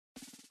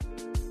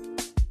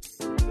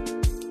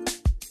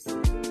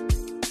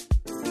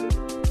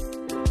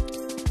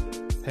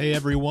Hey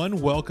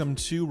everyone, welcome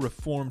to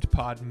Reformed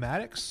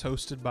Podmatics,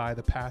 hosted by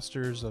the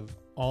pastors of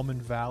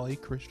Almond Valley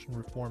Christian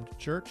Reformed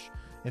Church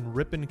in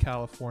Ripon,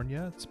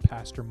 California. It's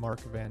Pastor Mark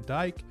Van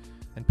Dyke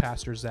and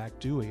Pastor Zach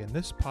Dewey, and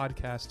this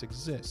podcast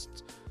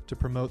exists to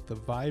promote the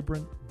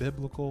vibrant,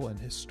 biblical, and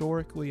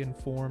historically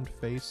informed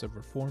face of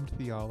Reformed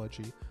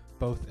theology,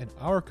 both in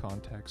our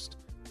context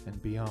and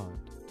beyond.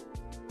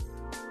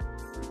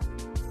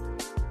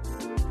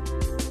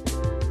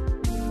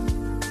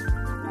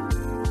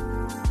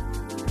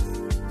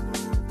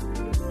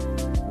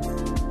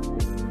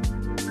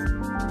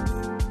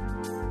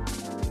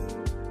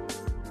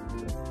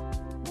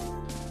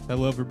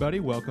 Hello, everybody.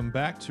 Welcome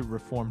back to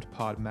Reformed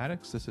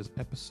Podmatics. This is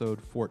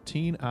episode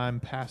 14. I'm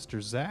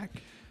Pastor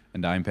Zach.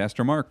 And I'm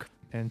Pastor Mark.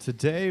 And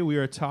today we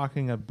are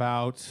talking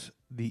about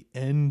the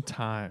end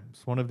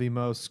times, one of the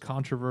most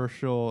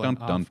controversial and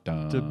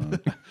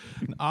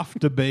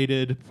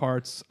oft-debated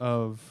parts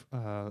of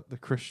the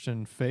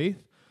Christian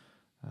faith.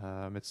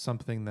 It's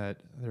something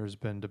that there's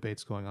been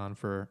debates going on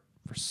for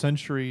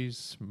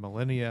centuries,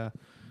 millennia,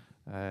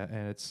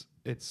 and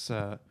it's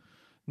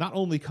not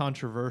only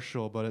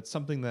controversial, but it's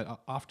something that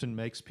often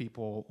makes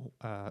people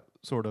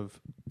sort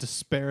of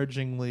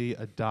disparagingly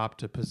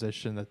adopt a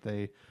position that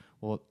they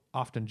will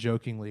often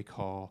jokingly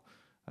call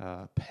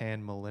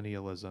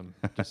pan-millennialism,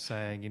 just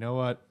saying, you know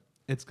what,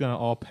 it's going to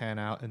all pan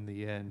out in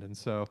the end. And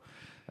so,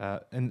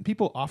 and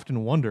people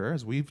often wonder,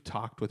 as we've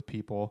talked with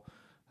people,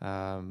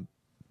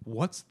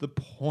 what's the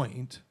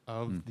point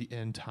of the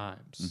end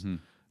times?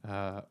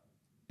 Mm-hmm.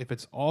 If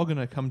it's all going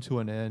to come to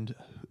an end,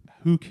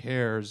 who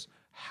cares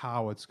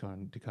how it's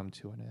going to come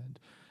to an end?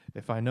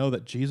 If I know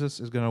that Jesus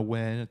is going to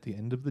win at the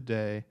end of the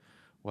day,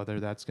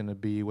 whether that's going to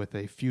be with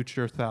a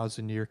future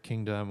 1,000-year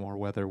kingdom or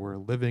whether we're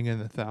living in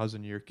the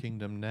 1,000-year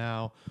kingdom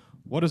now,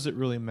 what does it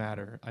really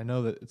matter? I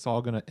know that it's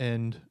all going to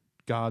end.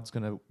 God's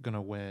going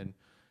to win,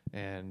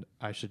 and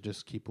I should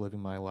just keep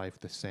living my life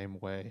the same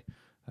way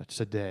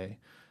today.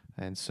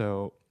 And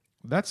so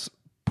that's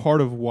part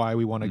of why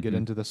we want to get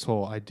into this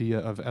whole idea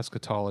of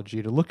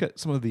eschatology, to look at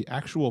some of the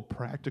actual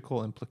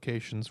practical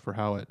implications for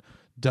how it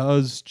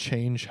does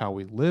change how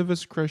we live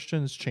as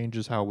Christians,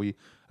 changes how we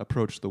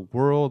approach the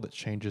world, it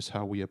changes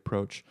how we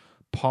approach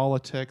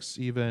politics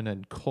even,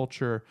 and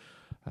culture.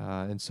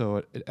 And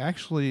so it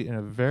actually, in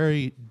a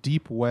very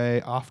deep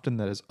way, often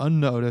that is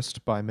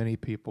unnoticed by many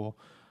people,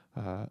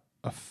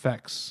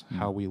 affects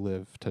how we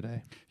live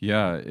today.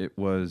 Yeah, it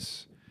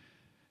was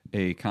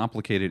a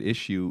complicated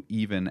issue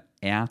even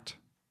at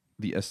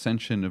the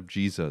ascension of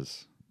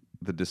Jesus.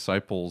 The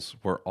disciples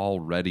were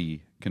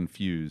already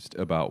confused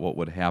about what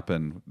would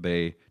happen.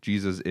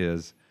 Jesus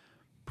is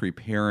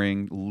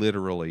preparing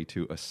literally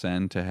to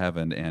ascend to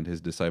heaven, and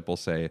his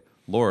disciples say,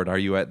 "Lord, are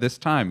you at this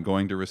time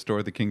going to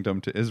restore the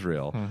kingdom to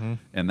Israel?" Mm-hmm.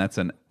 And that's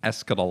an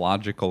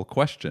eschatological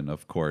question,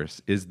 of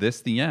course. Is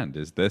this the end?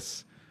 Is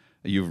this,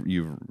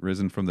 you've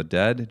risen from the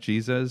dead,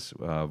 Jesus?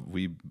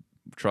 We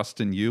trust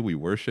in you. We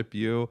worship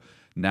you.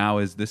 Now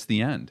is this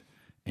the end?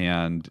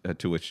 And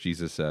to which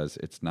Jesus says,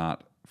 it's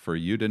not for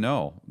you to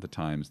know the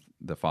times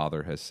the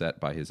Father has set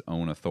by his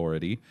own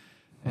authority.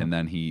 And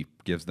then he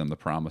gives them the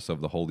promise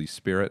of the Holy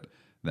Spirit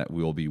that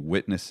we will be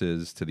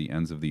witnesses to the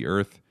ends of the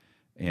earth.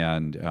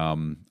 And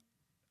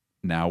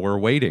now we're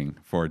waiting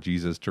for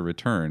Jesus to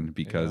return,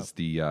 because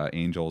the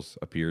angels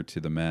appear to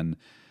the men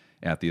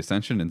at the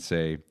ascension and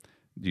say,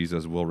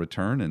 Jesus will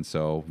return, and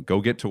so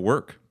go get to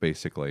work,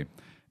 basically.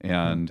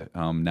 And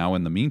now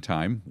in the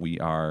meantime, we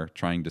are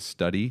trying to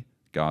study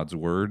God's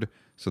word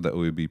so that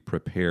we would be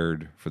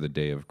prepared for the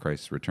day of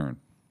Christ's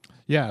return.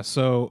 Yeah,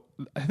 so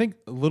I think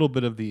a little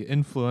bit of the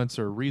influence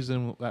or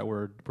reason that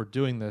we're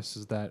doing this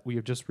is that we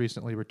have just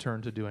recently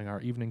returned to doing our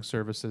evening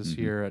services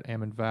here at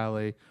Almond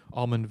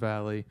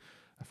Valley,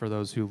 for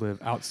those who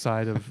live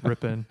outside of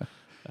Ripon.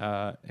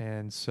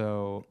 And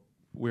so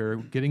we're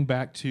getting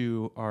back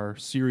to our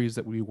series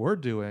that we were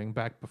doing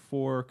back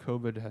before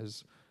COVID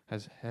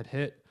had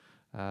hit.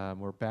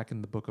 We're back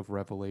in the book of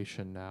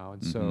Revelation now,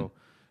 and so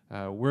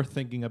we're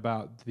thinking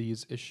about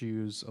these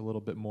issues a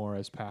little bit more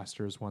as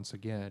pastors once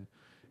again.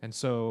 And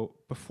so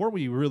before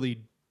we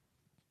really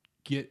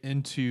get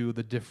into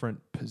the different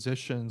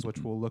positions, which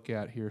we'll look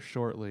at here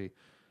shortly,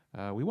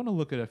 we want to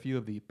look at a few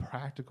of the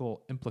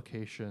practical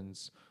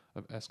implications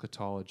of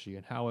eschatology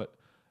and how it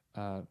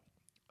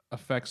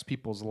affects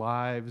people's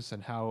lives,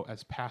 and how,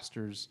 as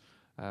pastors,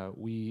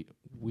 we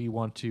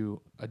want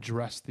to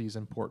address these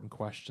important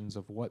questions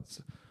of what's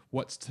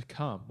to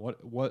come.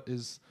 What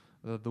is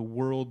the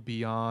world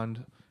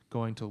beyond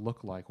going to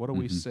look like? What do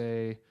we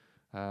say?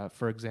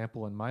 For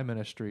example, in my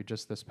ministry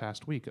just this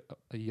past week,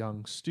 a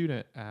young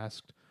student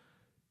asked,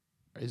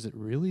 is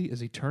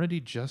eternity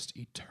just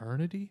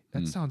eternity?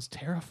 That sounds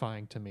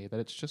terrifying to me, that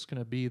it's just going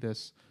to be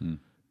this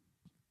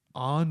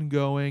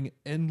ongoing,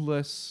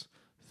 endless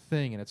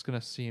thing, and it's going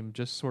to seem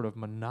just sort of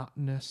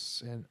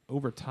monotonous, and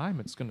over time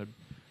it's going to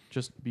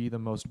just be the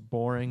most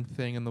boring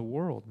thing in the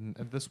world. And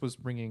this was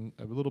bringing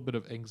a little bit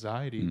of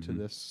anxiety to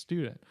this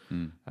student.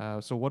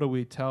 So what do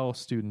we tell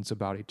students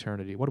about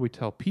eternity? What do we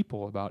tell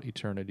people about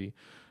eternity?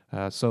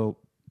 So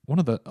one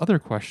of the other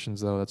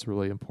questions, though, that's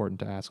really important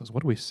to ask is,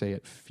 what do we say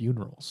at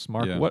funerals?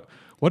 Mark, Yeah.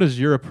 what is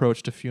your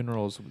approach to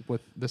funerals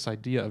with this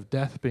idea of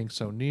death being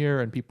so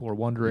near, and people are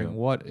wondering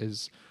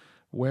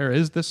where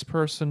is this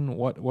person?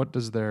 What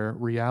does their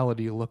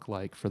reality look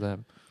like for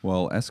them?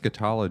 Well,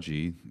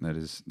 eschatology, that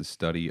is the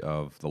study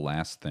of the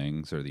last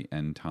things or the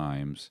end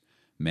times,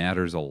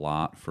 matters a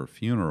lot for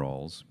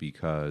funerals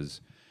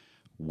because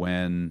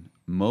when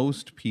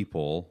most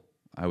people,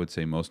 I would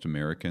say most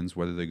Americans,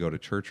 whether they go to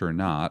church or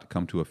not,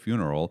 come to a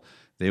funeral,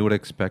 they would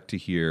expect to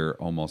hear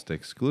almost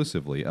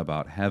exclusively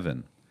about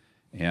heaven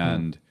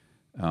and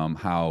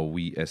how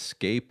we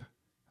escape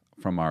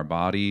from our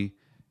body.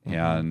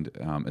 And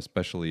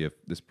especially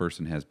if this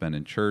person has been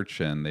in church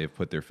and they've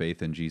put their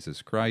faith in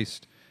Jesus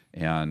Christ,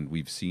 and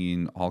we've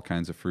seen all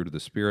kinds of fruit of the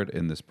Spirit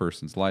in this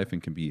person's life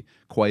and can be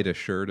quite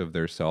assured of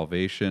their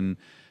salvation,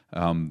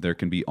 there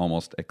can be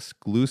almost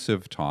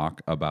exclusive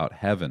talk about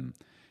heaven.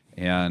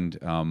 And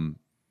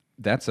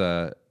that's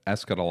a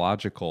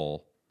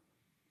eschatological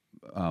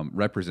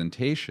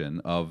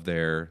representation of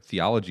their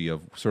theology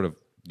of sort of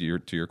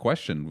to your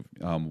question,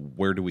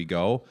 where do we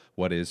go?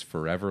 What is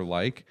forever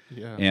like?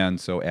 Yeah.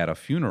 And so at a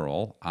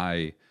funeral,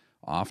 I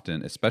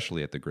often,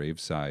 especially at the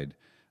graveside,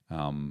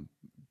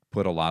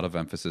 put a lot of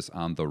emphasis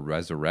on the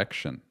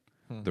resurrection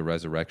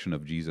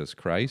of Jesus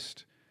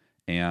Christ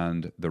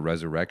and the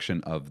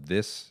resurrection of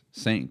this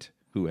saint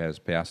who has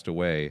passed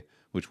away,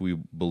 which we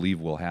believe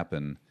will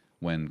happen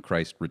when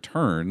Christ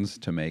returns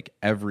to make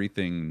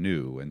everything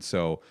new. And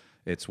so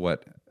it's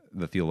what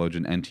the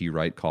theologian N.T.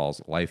 Wright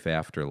calls life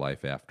after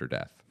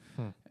death.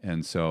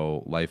 And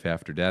so life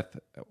after death,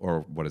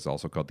 or what is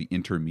also called the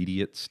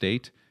intermediate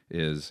state,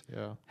 is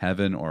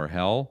heaven or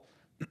hell.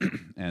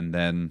 And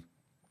then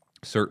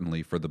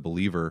certainly for the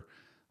believer,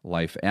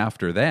 life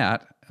after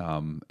that,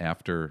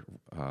 after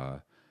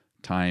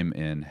time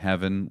in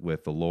heaven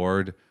with the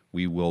Lord,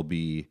 we will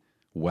be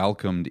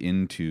welcomed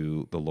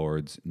into the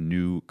Lord's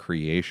new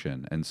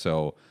creation. And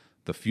so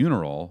the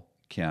funeral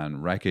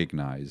can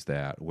recognize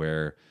that,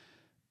 where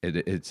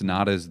it's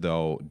not as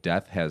though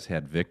death has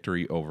had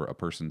victory over a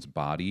person's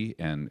body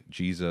and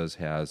Jesus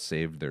has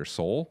saved their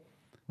soul.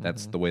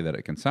 That's the way that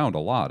it can sound a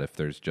lot if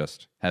there's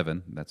just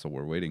heaven. That's what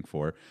we're waiting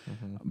for.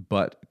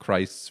 But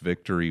Christ's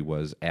victory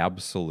was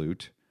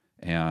absolute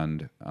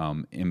and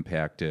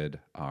impacted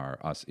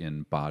us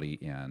in body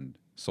and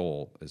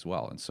soul as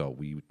well. And so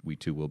we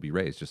too will be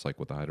raised, just like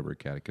what the Heidelberg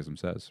Catechism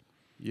says.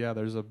 Yeah,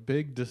 there's a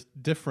big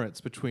difference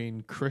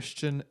between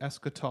Christian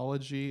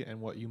eschatology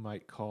and what you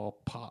might call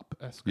pop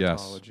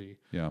eschatology.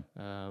 Yeah.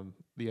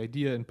 The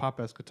idea in pop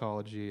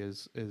eschatology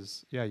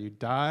is you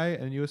die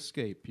and you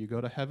escape. You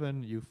go to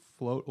heaven, you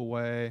float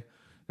away.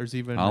 There's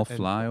even I'll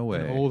fly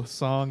away. An old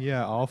song,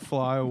 I'll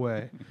fly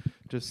away.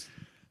 Just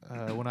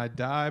when I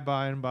die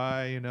by and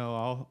by,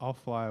 I'll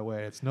fly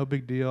away. It's no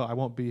big deal. I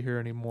won't be here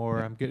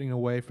anymore. I'm getting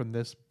away from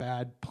this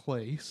bad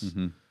place.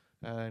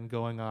 And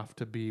going off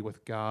to be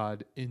with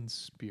God in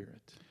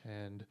spirit.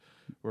 And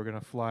we're going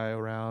to fly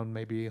around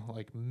maybe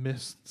like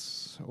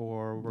mists,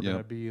 or we're going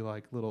to be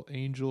like little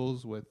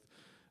angels with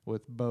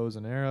bows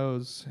and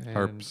arrows. And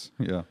harps,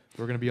 yeah.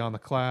 We're going to be on the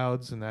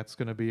clouds, and that's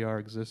going to be our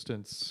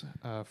existence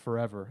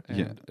forever.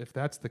 And if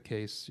that's the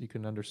case, you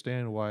can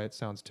understand why it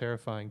sounds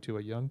terrifying to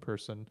a young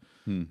person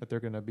that they're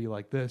going to be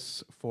like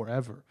this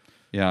forever.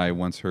 Yeah, I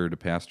once heard a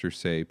pastor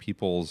say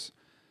people's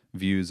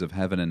views of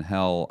heaven and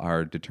hell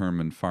are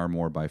determined far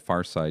more by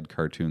Far Side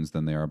cartoons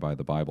than they are by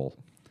the Bible.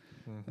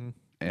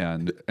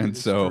 And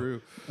so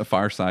true. A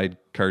Far Side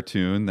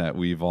cartoon that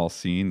we've all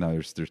seen,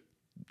 there's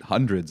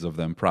hundreds of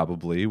them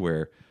probably,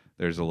 where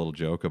there's a little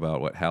joke about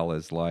what hell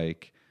is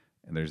like,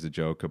 and there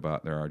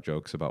are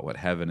jokes about what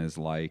heaven is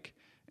like,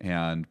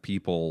 and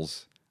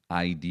people's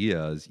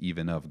ideas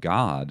even of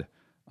God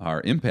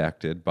are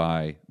impacted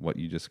by what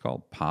you just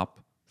called pop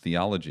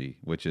theology,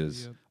 which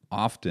is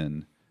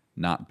often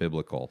not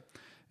biblical.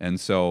 And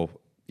so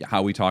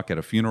how we talk at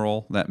a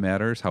funeral, that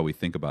matters, how we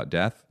think about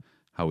death,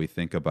 how we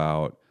think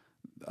about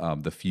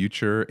the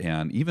future,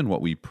 and even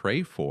what we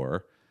pray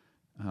for.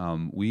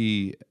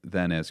 We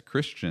then as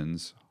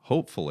Christians,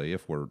 hopefully,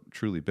 if we're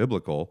truly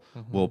biblical,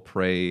 will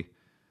pray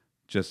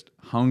just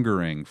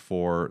hungering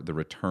for the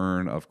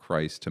return of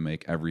Christ to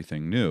make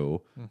everything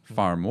new,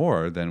 far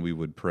more than we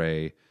would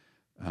pray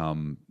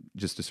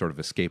just to sort of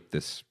escape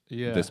this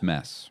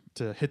mess.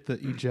 To hit the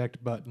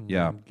eject button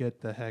and get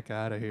the heck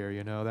out of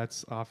here.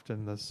 That's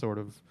often the sort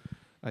of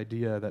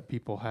idea that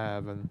people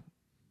have, and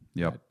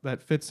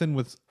that fits in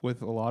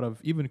with a lot of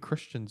even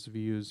Christians'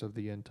 views of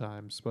the end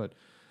times. But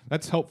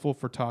that's helpful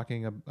for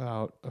talking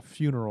about a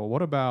funeral.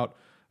 What about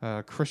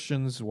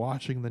Christians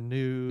watching the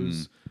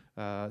news,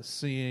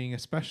 seeing,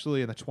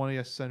 especially in the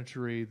 20th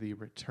century, the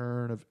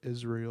return of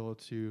Israel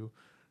to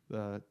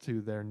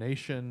their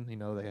nation?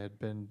 They had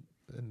been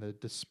in the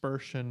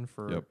dispersion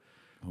for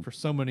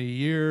so many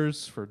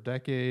years, for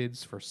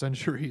decades, for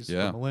centuries,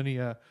 for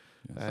millennia,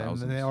 and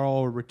they are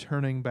all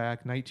returning back.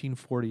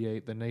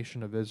 1948, the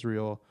nation of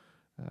Israel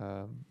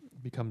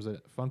becomes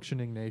a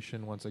functioning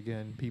nation once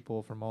again.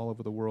 People from all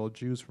over the world,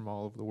 Jews from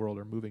all over the world,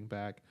 are moving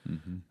back.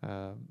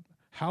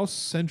 How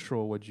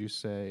central would you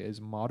say is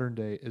modern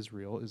day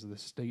Israel, is the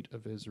state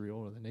of Israel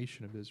or the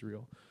nation of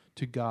Israel,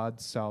 to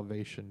God's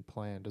salvation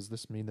plan? Does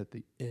this mean that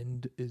the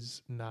end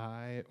is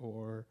nigh,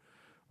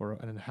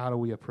 and how do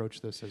we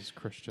approach this as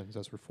Christians,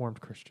 as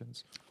Reformed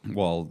Christians?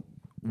 Well,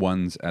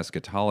 one's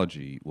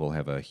eschatology will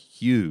have a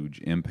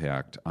huge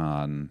impact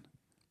on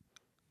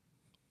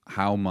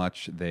how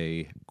much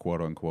they,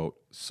 quote unquote,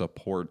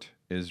 support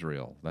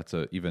Israel.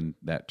 Even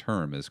that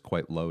term is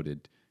quite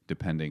loaded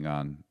depending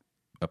on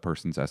a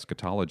person's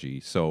eschatology.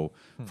 So,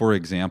 for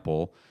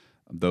example,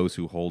 those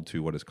who hold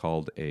to what is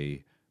called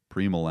a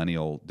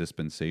premillennial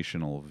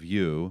dispensational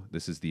view,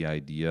 this is the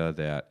idea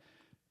that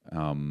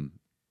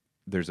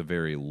there's a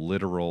very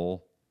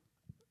literal,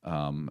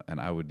 and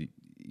I would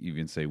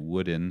even say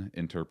wooden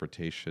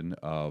interpretation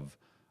of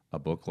a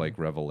book like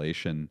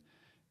Revelation,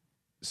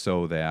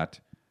 so that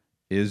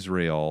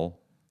Israel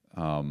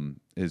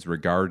is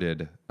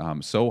regarded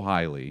so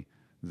highly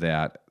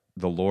that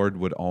the Lord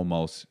would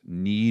almost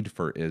need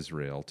for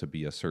Israel to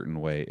be a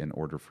certain way in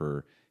order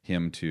for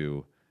him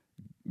to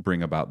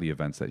bring about the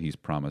events that he's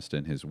promised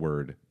in his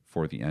word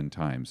for the end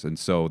times. And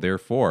so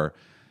therefore,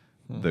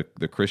 the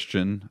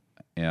Christian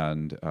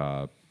and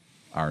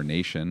our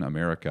nation,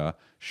 America,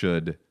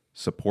 should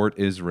support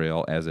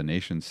Israel as a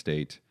nation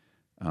state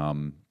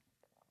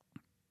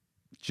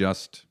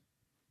just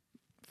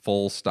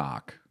full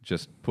stock,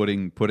 just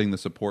putting the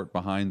support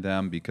behind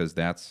them, because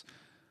that's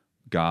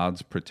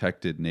God's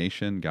protected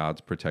nation,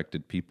 God's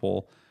protected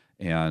people.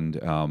 And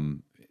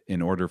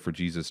in order for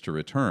Jesus to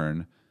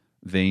return,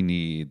 they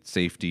need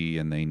safety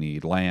and they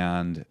need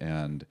land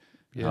and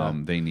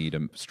they need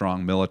a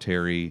strong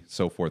military,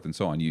 so forth and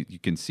so on. You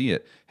can see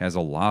it has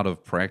a lot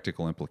of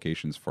practical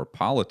implications for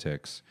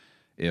politics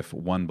if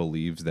one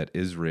believes that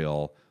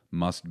Israel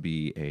must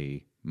be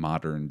a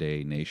modern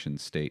day nation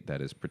state that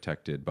is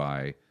protected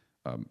by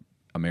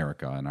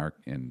America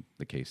in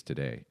the case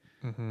today.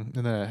 Mm-hmm.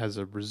 And then it has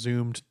a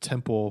resumed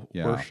temple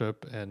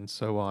worship and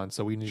so on.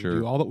 So we need to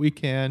do all that we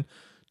can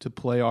to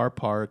play our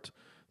part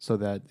so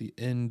that the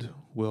end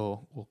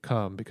will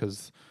come.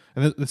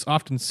 And it's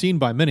often seen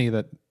by many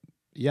that,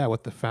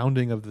 with the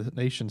founding of the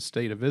nation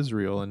state of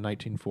Israel in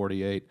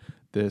 1948,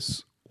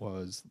 this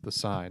was the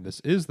sign. This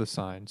is the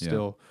sign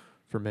still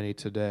for many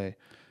today.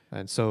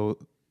 And so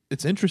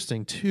it's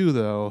interesting too,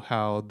 though,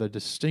 how the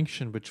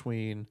distinction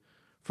between,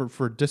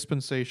 for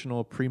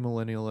dispensational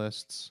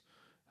premillennialists,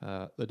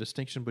 the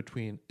distinction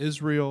between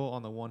Israel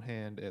on the one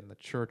hand and the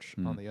church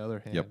on the other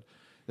hand,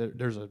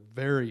 there's a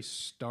very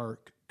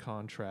stark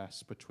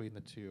contrast between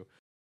the two.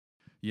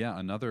 Yeah,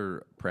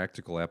 another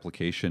practical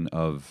application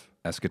of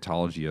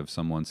eschatology, of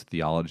someone's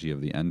theology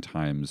of the end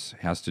times,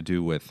 has to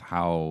do with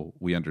how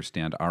we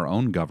understand our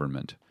own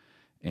government.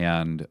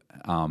 And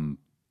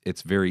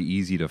it's very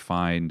easy to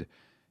find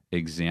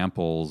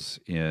examples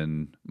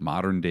in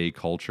modern day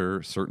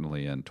culture,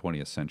 certainly in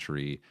 20th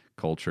century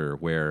culture,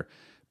 where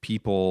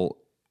people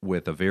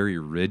with a very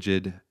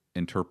rigid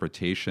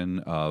interpretation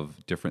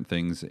of different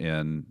things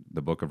in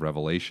the book of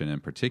Revelation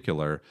in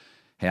particular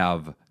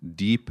have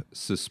deep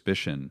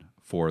suspicion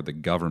for the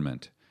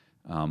government,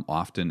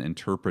 often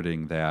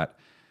interpreting that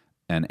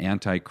an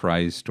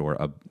antichrist or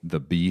the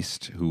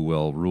beast who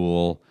will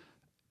rule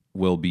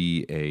will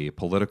be a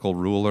political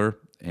ruler.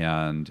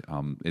 And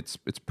it's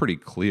pretty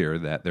clear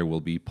that there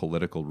will be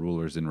political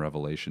rulers in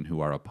Revelation who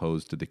are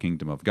opposed to the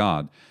kingdom of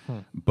God.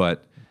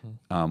 But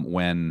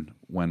when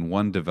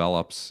one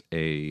develops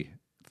a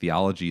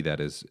theology that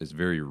is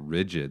very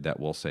rigid, that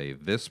will say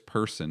this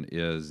person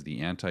is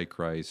the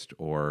Antichrist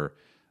or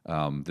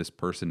this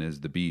person is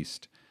the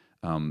beast,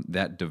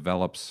 that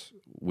develops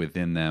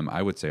within them,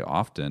 I would say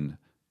often,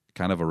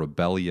 kind of a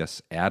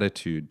rebellious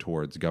attitude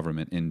towards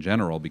government in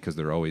general, because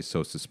they're always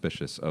so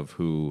suspicious of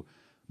who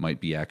might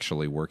be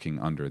actually working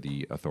under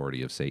the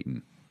authority of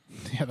Satan.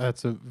 Yeah,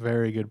 that's a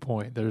very good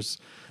point. This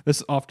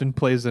often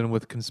plays in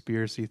with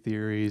conspiracy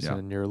theories,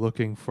 and you're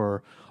looking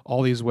for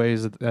all these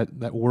ways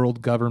that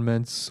world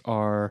governments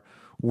are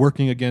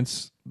working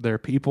against their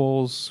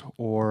peoples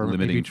or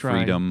limiting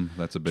freedom.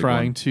 That's a big one.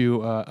 Trying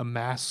to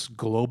amass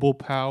global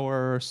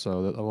power.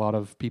 So that a lot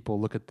of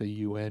people look at the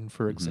UN,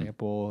 for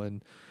example,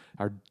 and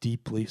are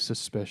deeply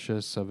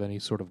suspicious of any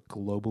sort of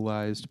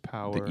globalized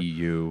power. The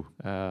EU.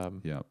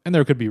 And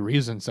there could be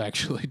reasons,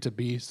 actually, to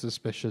be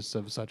suspicious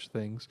of such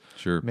things.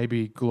 Sure.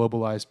 Maybe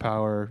globalized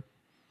power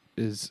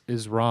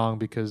is wrong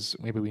because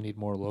maybe we need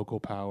more local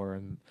power,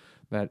 and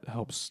that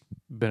helps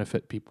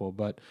benefit people.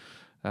 But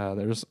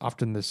there's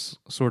often this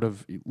sort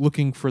of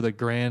looking for the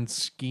grand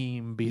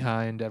scheme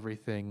behind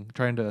everything,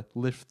 trying to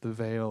lift the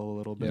veil a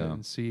little bit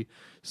and see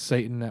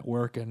Satan at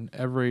work in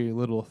every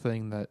little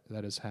thing that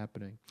is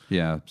happening.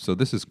 Yeah, so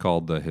this is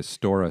called the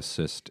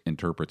historicist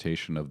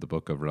interpretation of the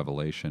book of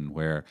Revelation,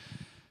 where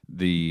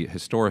the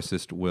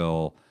historicist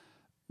will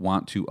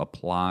want to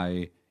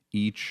apply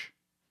each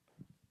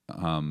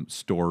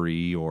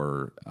story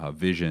or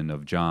vision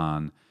of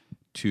John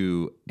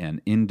to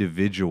an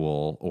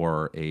individual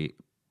or a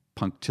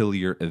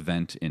punctiliar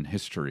event in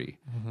history.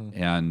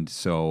 And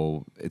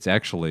so it's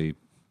actually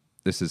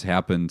this has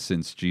happened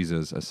since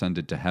Jesus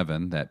ascended to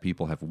heaven, that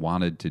people have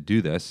wanted to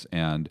do this,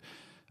 and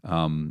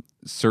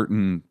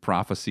certain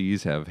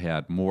prophecies have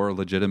had more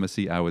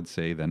legitimacy, I would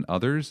say, than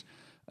others.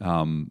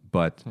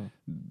 But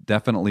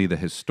definitely the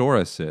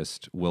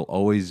historicist will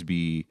always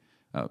be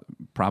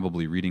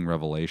probably reading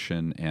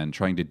Revelation and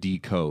trying to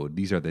decode.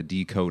 These are the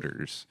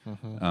decoders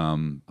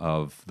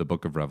of the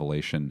book of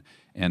Revelation.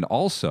 And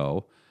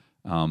also,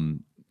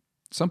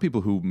 some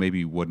people who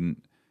maybe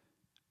wouldn't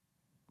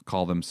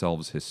call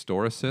themselves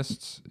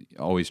historicists,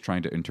 always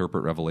trying to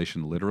interpret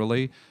Revelation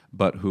literally,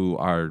 but who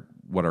are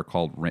what are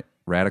called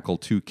radical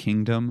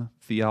two-kingdom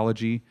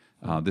theology.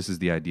 This is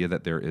the idea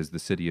that there is the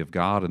city of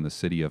God and the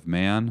city of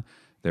man.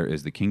 There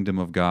is the kingdom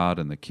of God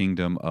and the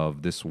kingdom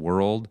of this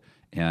world,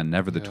 and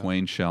never the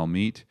twain shall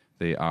meet.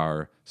 They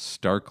are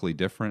starkly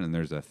different, and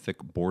there's a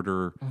thick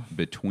border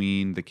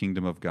between the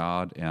kingdom of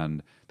God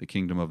and the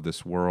kingdom of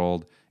this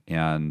world.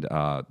 And,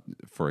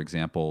 for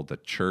example, the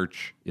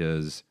church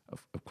is,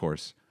 of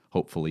course,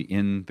 hopefully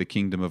in the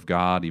kingdom of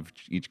God.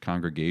 Each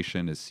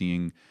congregation is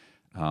seeing,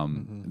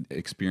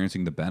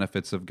 experiencing the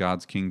benefits of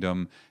God's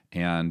kingdom,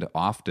 and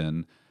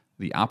often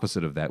the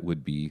opposite of that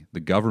would be the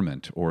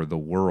government or the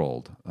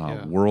world,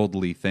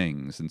 worldly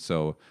things. And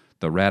so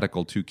the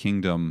radical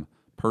two-kingdom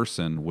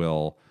person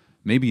will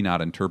maybe not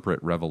interpret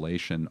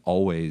Revelation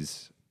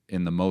always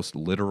in the most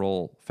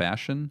literal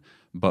fashion,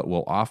 but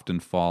will often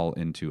fall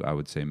into, I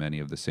would say, many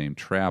of the same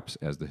traps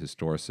as the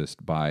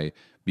historicist by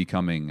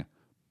becoming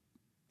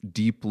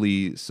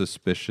deeply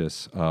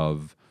suspicious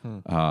of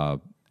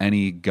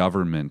any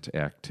government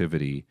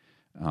activity,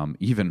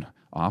 even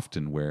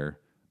often where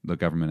the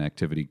government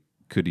activity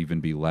could even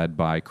be led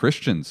by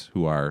Christians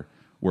who are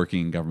working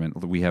in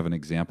government. We have an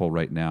example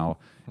right now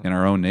in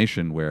our own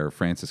nation where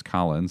Francis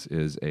Collins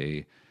is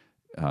a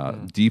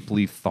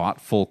deeply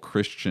thoughtful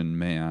Christian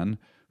man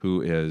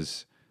who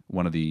is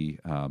one of the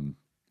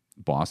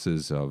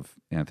bosses of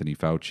Anthony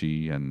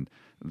Fauci and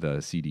the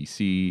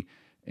CDC,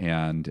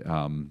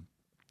 and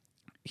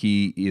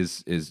he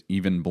is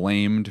even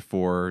blamed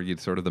for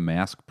sort of the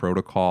mask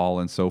protocol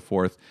and so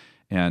forth.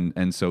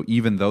 And so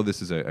even though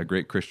this is a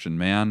great Christian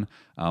man,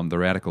 the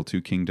radical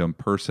two-kingdom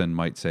person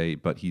might say,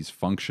 but he's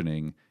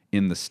functioning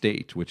in the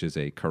state, which is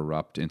a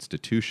corrupt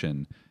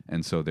institution,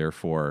 and so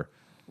therefore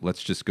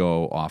let's just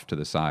go off to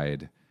the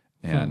side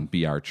and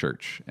be our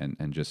church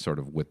and just sort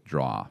of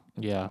withdraw.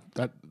 Yeah,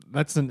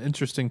 that's an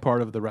interesting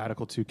part of the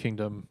radical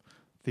two-kingdom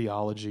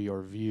theology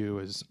or view,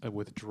 is a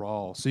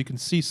withdrawal. So you can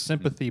see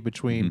sympathy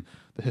between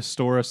the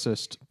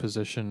historicist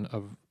position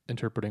of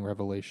interpreting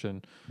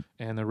Revelation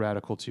and the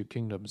radical two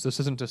kingdoms. This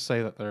isn't to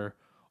say that they're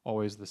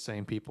always the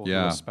same people who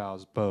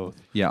espouse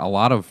both. Yeah, a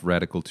lot of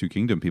radical two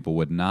kingdom people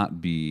would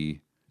not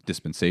be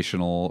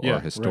dispensational or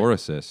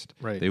historicist.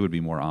 Right. They would be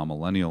more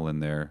amillennial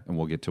in there, and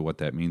we'll get to what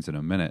that means in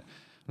a minute.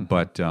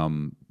 But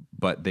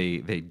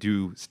they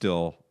do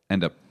still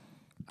end up,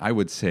 I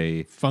would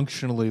say,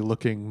 functionally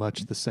looking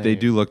much the same. They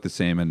do look the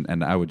same,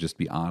 and I would just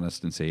be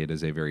honest and say it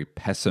is a very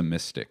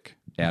pessimistic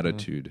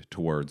attitude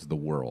towards the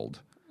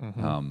world.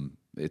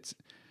 It's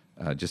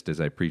just as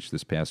I preached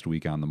this past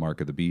week on the mark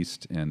of the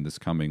beast and this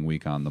coming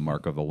week on the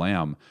mark of the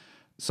lamb,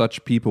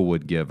 such people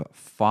would give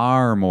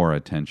far more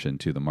attention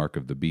to the mark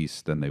of the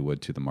beast than they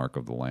would to the mark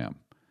of the lamb.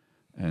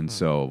 And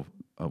so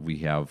we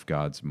have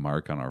God's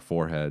mark on our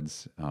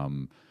foreheads.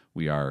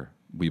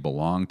 We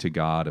belong to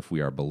God if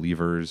we are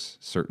believers.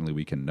 Certainly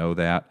we can know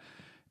that.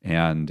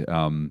 And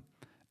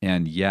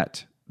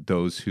yet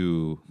those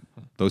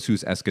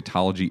whose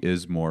eschatology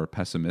is more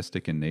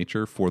pessimistic in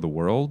nature for the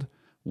world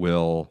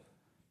will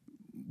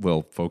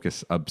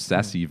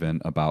obsess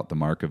even about the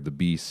mark of the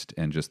beast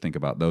and just think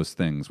about those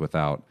things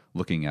without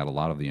looking at a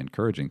lot of the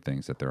encouraging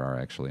things that there are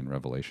actually in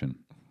Revelation.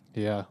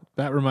 Yeah,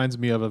 that reminds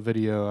me of a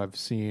video I've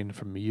seen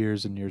from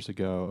years and years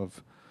ago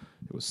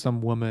it was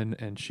some woman,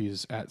 and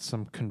she's at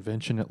some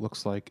convention, it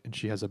looks like, and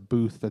she has a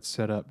booth that's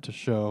set up to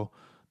show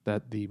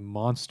that the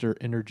Monster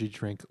energy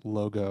drink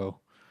logo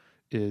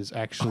is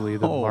actually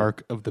the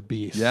mark of the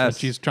beast. Yes.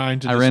 And she's trying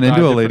to I ran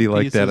into a lady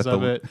like that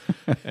of it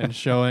and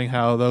showing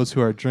how those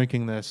who are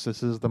drinking this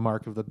is the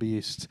mark of the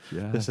beast.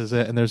 Yes. This is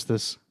it. And there's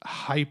this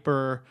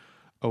hyper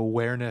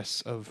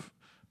awareness of,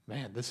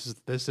 man, this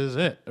is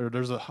it. Or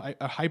there's a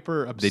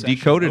hyper obsession. They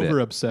decoded over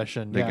it.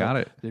 obsession. They got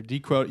it. They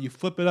decode. You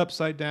flip it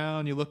upside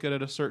down. You look at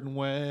it a certain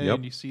way,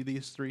 and you see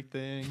these three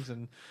things,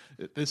 and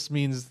this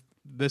means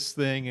this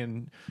thing,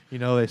 and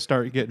they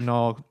start getting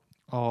all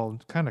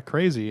kind of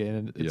crazy,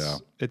 and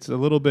it's a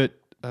little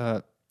bit.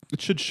 It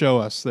should show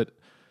us that,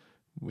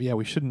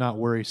 we should not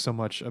worry so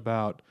much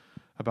about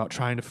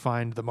trying to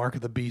find the mark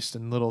of the beast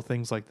and little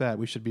things like that.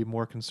 We should be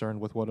more concerned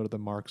with what are the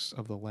marks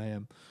of the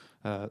Lamb.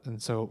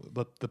 And so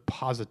the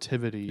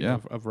positivity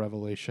of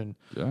Revelation,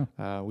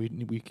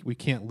 we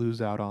can't lose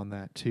out on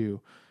that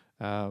too.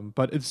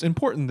 But it's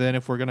important then,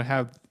 if we're going to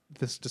have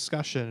this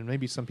discussion, and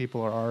maybe some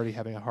people are already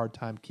having a hard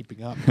time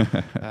keeping up.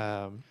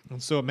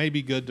 And so it may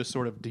be good to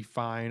sort of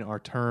define our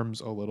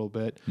terms a little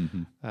bit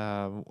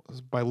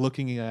by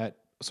looking at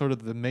sort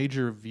of the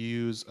major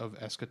views of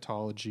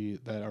eschatology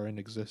that are in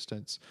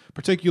existence,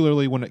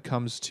 particularly when it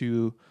comes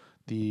to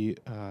the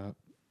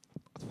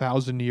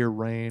 1,000-year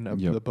reign of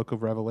Yep. the book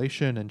of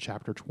Revelation in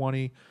chapter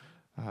 20.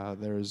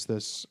 There's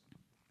this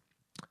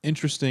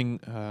interesting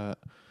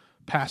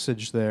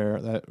passage there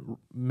that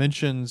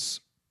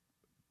mentions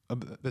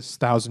this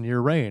 1,000-year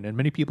reign, and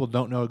many people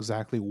don't know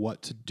exactly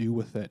what to do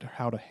with it or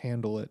how to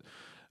handle it.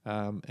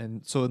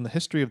 And so in the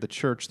history of the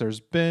church, there's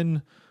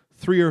been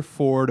 3 or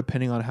 4,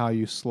 depending on how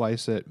you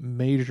slice it,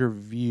 major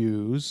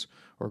views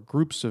or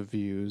groups of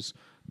views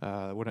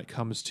when it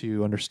comes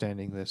to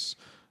understanding this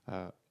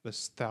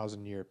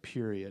 1,000-year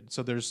period.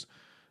 So there's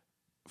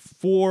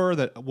 4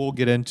 that we'll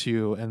get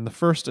into, and the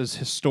first is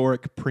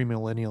historic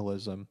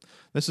premillennialism.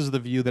 This is the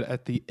view that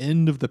at the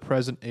end of the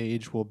present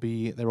age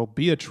there will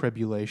be a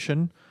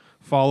tribulation,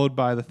 followed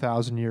by the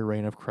 1,000-year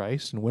reign of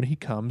Christ, and when he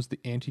comes, the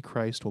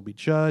Antichrist will be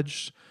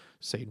judged,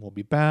 Satan will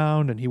be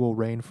bound, and he will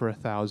reign for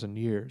 1,000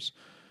 years.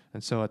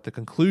 And so at the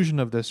conclusion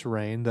of this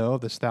reign, though,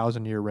 of this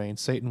 1,000-year reign,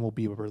 Satan will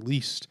be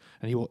released,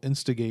 and he will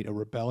instigate a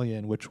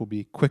rebellion which will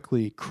be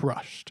quickly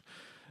crushed.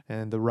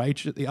 And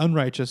the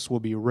unrighteous will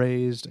be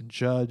raised and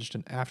judged,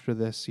 and after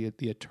this,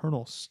 the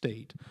eternal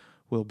state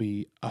will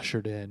be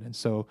ushered in. And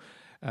so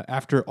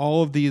after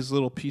all of these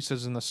little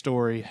pieces in the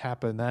story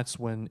happen, that's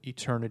when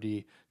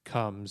eternity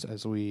comes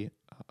as we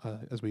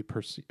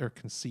perceive or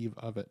conceive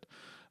of it.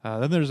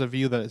 Then there's a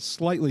view that is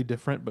slightly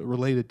different but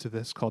related to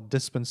this called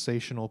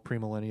dispensational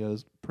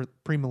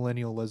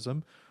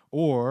premillennialism,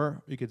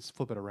 or you could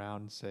flip it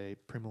around and say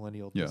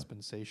premillennial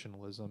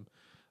dispensationalism.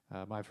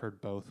 I've heard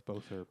both.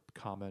 Both are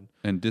common.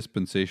 And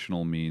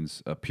dispensational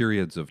means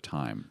periods of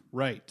time.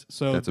 Right.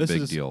 So that's this a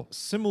big is deal.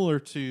 Similar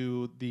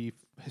to the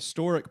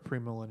historic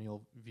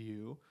premillennial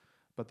view,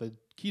 but the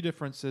key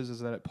difference is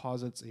that it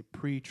posits a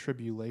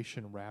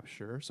pre-tribulation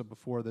rapture. So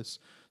before this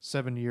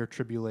 7-year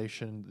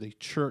tribulation, the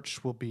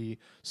church will be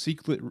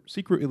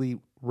secretly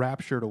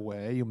raptured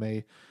away. You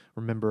may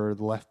remember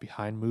the Left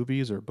Behind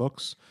movies or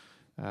books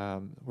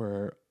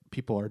where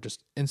people are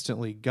just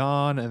instantly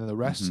gone, and the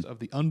rest of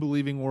the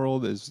unbelieving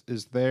world is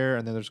there,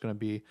 and then there's going to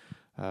be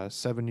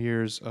 7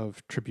 years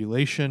of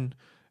tribulation,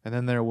 and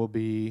then there will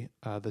be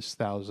this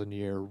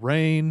 1,000-year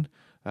reign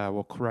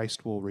where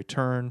Christ will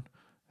return,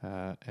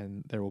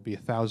 and there will be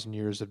 1,000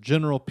 years of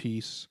general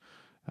peace.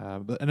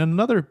 And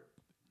another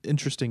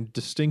interesting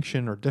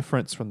distinction or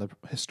difference from the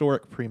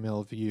historic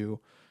premill view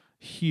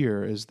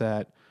here is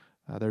that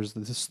there's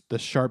the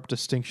sharp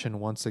distinction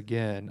once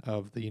again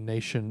of the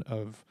nation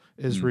of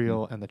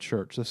Israel and the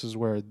church. This is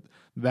where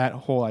that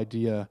whole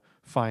idea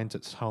finds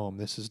its home.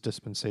 This is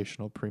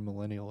dispensational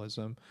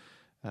premillennialism.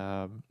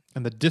 And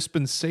the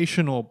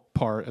dispensational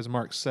part, as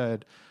Mark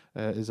said,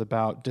 is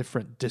about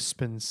different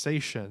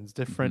dispensations,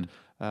 different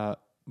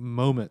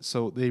moments.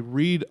 So they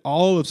read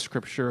all of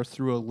Scripture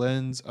through a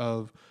lens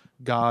of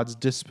God's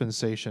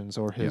dispensations,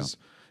 or his,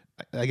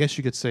 I guess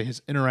you could say,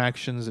 his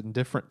interactions in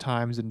different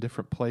times in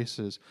different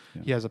places.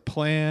 Yeah. He has a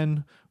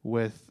plan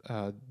with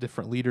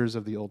different leaders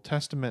of the Old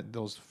Testament.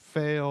 Those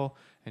fail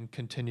and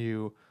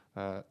continue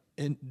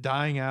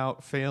dying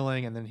out,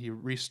 failing, and then he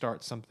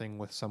restarts something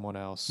with someone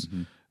else.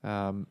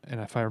 And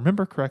if I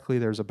remember correctly,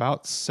 there's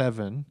about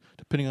 7,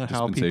 depending on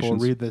how people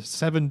read this,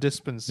 7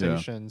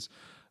 dispensations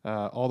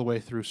all the way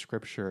through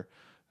Scripture.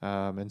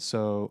 And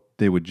so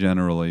they would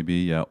generally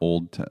be there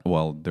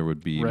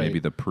would be maybe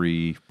the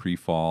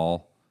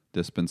pre-fall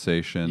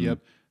dispensation. Yep.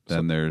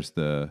 Then there's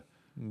the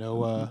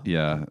Noah.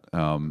 And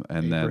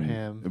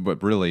Abraham. then,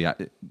 but really,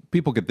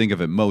 people could think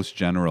of it most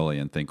generally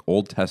and think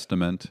Old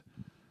Testament,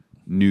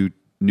 New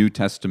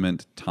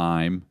Testament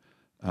time,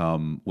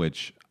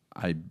 which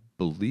I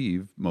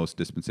believe most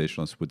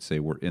dispensationalists would say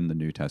we're in the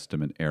New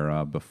Testament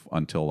era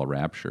until a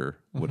rapture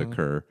would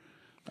occur.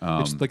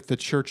 It's like the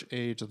church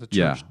age, or the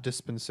church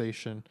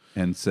dispensation.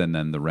 And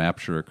then the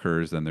rapture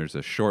occurs, then there's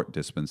a short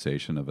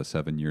dispensation of a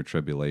 7-year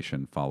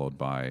tribulation followed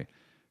by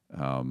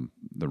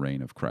the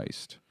reign of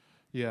Christ.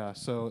 Yeah,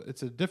 so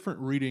it's a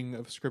different reading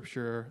of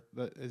Scripture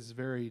that is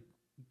very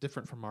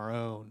different from our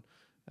own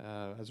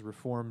as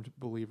Reformed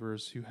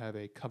believers who have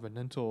a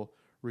covenantal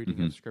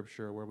reading of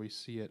Scripture where we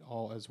see it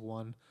all as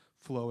one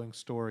flowing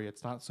story.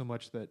 It's not so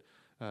much that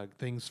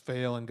things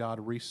fail and God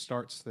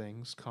restarts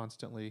things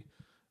constantly,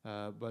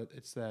 but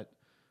it's that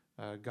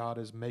God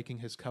is making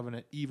his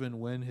covenant even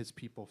when his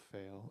people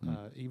fail.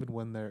 Even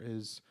when there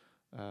is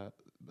a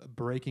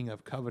breaking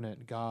of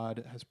covenant,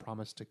 God has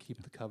promised to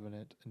keep the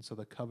covenant. And so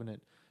the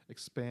covenant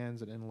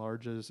expands and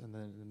enlarges, and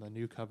then in the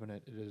new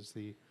covenant, it is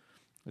the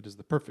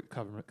perfect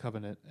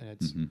covenant,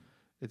 and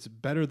it's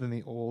better than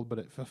the old, but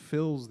it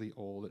fulfills the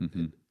old.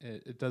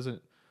 It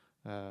doesn't...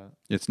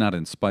 it's not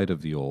in spite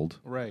of the old.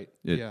 Right.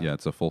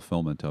 It's a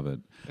fulfillment of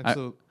it. And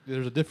so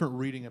there's a different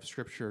reading of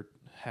Scripture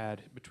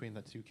had between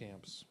the two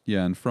camps.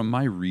 Yeah, and from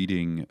my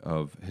reading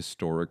of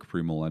historic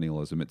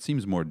premillennialism, it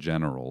seems more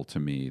general to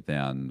me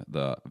than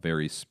the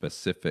very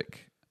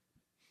specific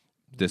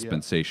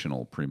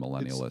dispensational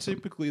premillennialism. It's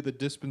typically the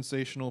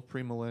dispensational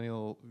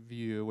premillennial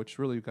view, which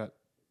really got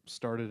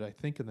started, I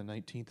think, in the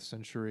 19th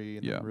century,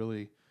 and then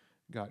really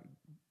got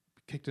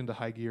kicked into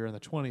high gear in the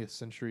 20th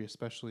century,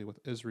 especially with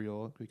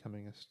Israel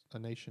becoming a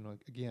nation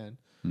again.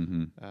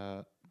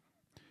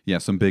 Yeah,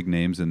 some big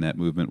names in that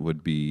movement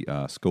would be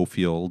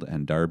Schofield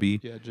and Darby.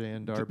 Yeah,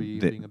 J.N. Darby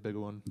They, being a big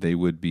one. they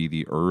would be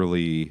the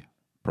early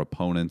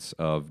proponents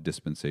of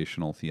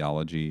dispensational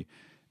theology.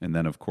 And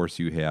then, of course,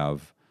 you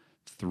have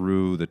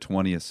through the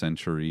 20th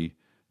century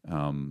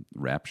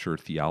rapture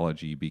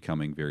theology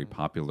becoming very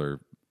popular.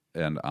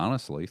 And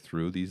honestly,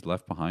 through these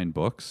Left Behind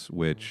books,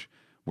 which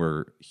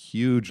were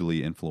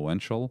hugely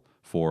influential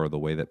for the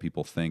way that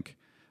people think.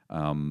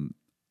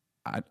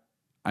 I,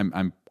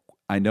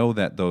 I know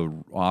that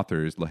the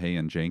authors, LaHaye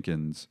and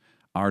Jenkins,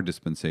 are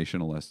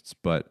dispensationalists,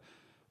 but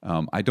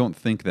I don't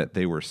think that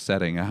they were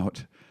setting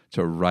out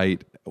to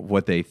write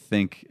what they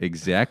think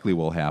exactly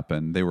will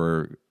happen. They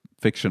were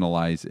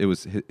fictionalized.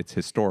 It's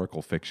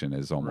historical fiction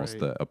is almost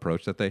Right. the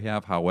approach that they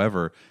have.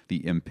 However,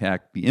 the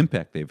impact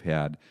they've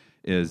had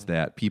is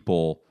that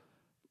people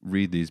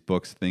read these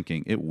books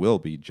thinking it will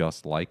be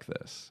just like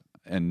this.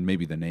 And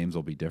maybe the names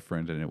will be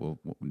different, and it will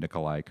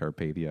Nikolai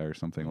Carpathia or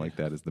something like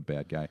that is the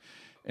bad guy,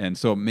 and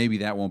so maybe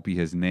that won't be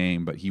his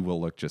name, but he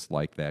will look just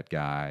like that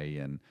guy,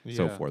 and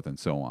so Yeah. forth and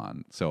so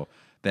on. So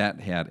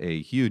that had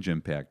a huge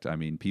impact. I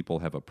mean, people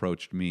have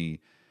approached me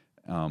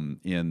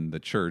in the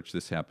church.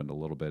 This happened a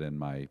little bit in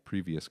my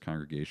previous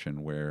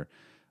congregation where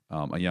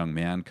a young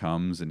man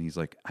comes and he's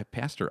like,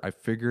 Pastor, I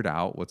figured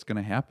out what's going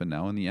to happen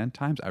now in the end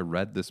times. I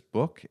read this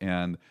book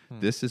and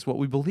this is what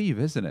we believe,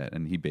 isn't it?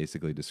 And he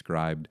basically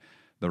described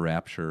the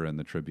rapture and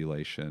the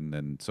tribulation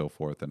and so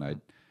forth.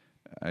 And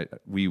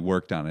we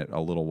worked on it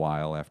a little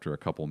while. After a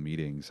couple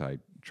meetings, I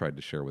tried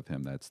to share with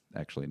him that's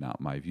actually not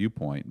my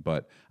viewpoint,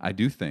 but I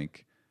do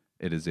think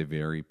it is a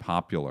very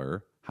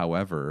popular,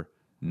 however,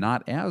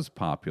 not as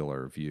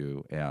popular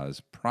view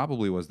as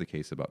probably was the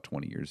case about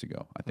 20 years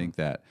ago. I think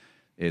that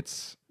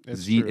its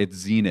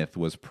zenith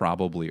was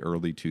probably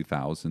early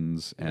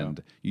 2000s,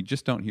 and you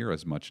just don't hear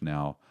as much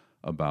now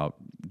about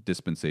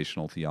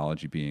dispensational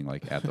theology being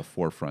like at the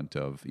forefront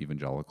of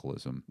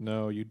evangelicalism.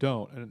 No, you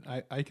don't.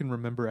 And I can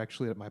remember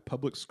actually at my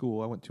public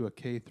school, I went to a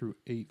K through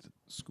 8th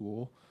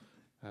school,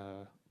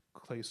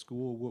 Clay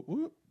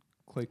School,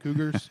 Clay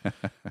Cougars.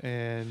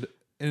 And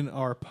in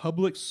our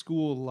public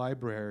school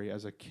library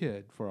as a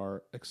kid for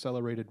our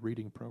accelerated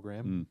reading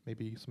program,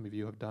 maybe some of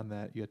you have done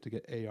that. You have to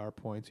get AR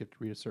points. You have to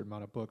read a certain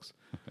amount of books.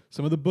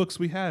 Some of the books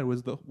we had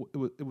was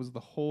it was the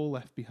whole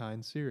Left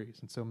Behind series.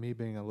 And so me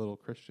being a little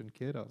Christian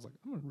kid, I was like,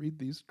 I'm going to read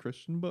these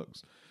Christian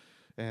books.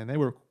 And they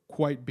were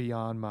quite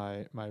beyond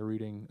my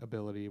reading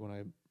ability when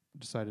I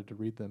decided to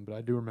read them. But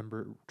I do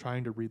remember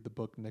trying to read the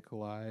book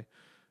Nikolai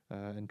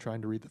and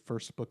trying to read the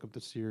first book of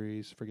the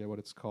series. Forget what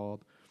it's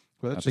called.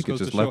 Well, that I just think it's goes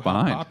just to show Left how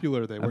Behind.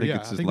 popular they were. I think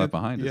it's just Left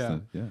Behind.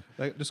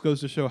 That just goes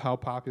to show how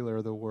popular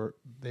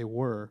they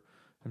were.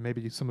 And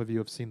maybe some of you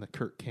have seen the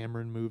Kirk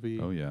Cameron movie.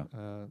 Oh, yeah.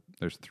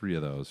 There's 3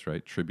 of those,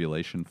 right?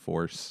 Tribulation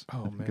Force,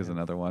 I think is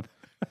another one.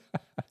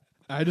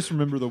 I just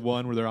remember the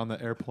one where they're on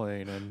the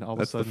airplane and all of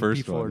a That's the sudden first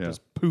people one, are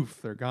just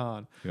poof, they're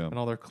gone. Yeah. And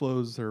all their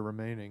clothes are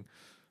remaining.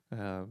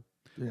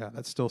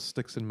 That still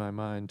sticks in my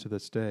mind to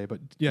this day. But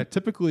yeah,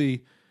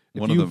 typically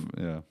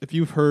if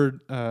you've heard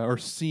or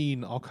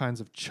seen all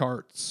kinds of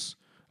charts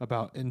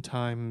about end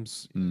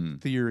times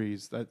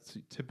theories, that's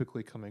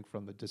typically coming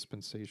from the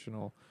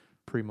dispensational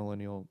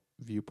premillennial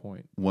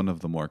viewpoint. One of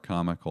the more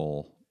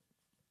comical,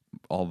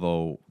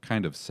 although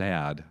kind of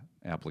sad,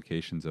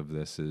 applications of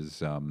this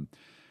is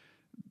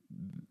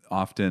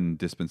often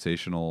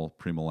dispensational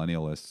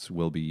premillennialists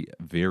will be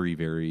very,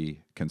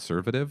 very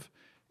conservative.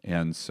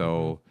 And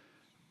so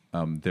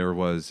there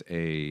was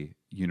a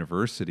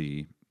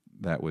university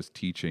that was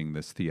teaching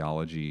this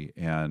theology,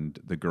 and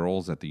the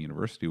girls at the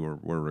university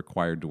were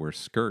required to wear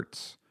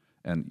skirts,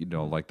 and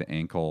like the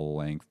ankle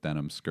length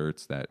denim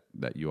skirts that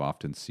you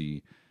often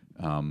see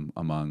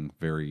among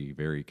very,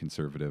 very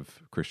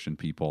conservative Christian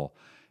people.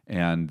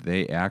 And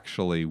they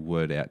actually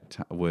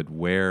would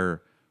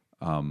wear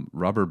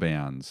rubber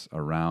bands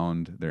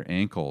around their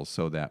ankles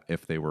so that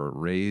if they were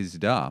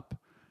raised up,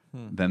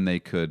 then they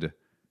could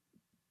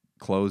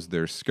close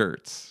their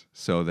skirts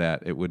so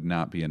that it would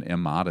not be an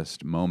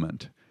immodest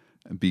moment,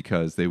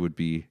 because they would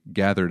be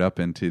gathered up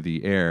into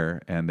the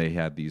air, and they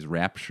had these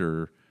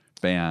rapture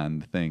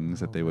band things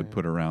that they would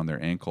put around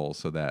their ankles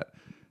so that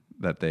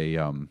they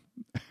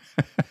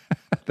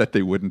that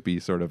they wouldn't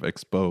be sort of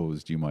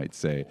exposed, you might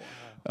say.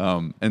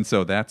 And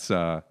so that's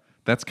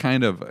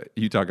kind of,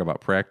 you talk about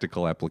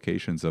practical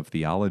applications of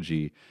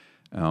theology.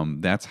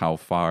 That's how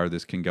far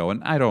this can go.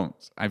 And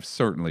I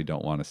certainly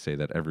don't want to say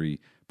that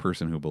every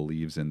person who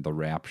believes in the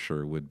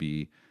rapture would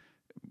be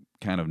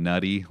kind of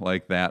nutty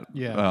like that.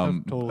 Yeah,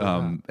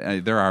 totally.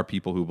 There are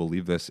people who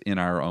believe this in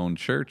our own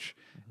church,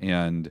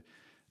 and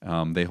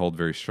they hold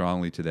very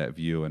strongly to that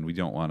view, and we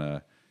don't want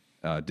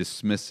to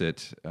dismiss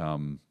it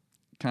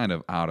kind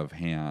of out of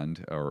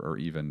hand or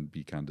even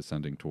be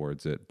condescending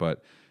towards it.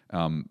 But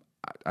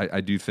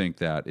I do think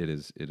that it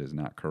is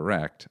not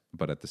correct,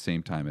 but at the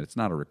same time, it's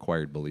not a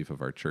required belief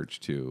of our church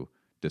to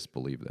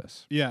disbelieve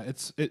this. Yeah,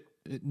 it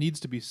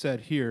needs to be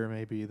said here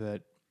maybe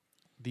that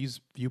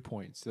these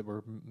viewpoints that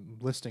we're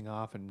listing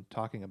off and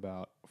talking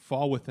about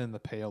fall within the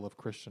pale of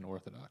Christian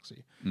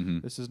orthodoxy.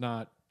 Mm-hmm. This is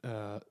not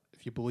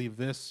if you believe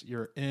this,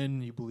 you're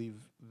in. You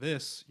believe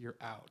this, you're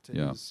out.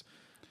 And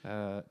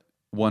Yeah.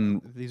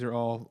 One. These are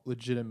all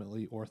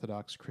legitimately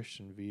Orthodox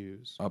Christian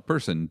views. A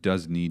person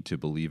does need to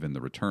believe in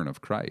the return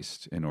of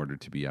Christ in order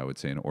to be, I would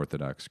say, an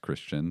Orthodox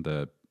Christian.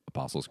 The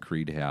Apostles'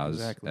 Creed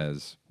has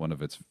as one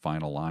of its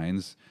final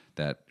lines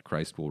that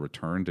Christ will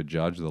return to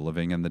judge the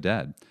living and the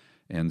dead.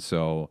 And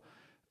so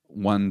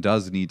one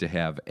does need to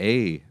have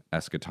a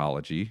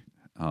eschatology,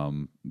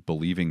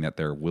 believing that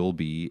there will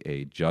be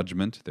a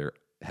judgment,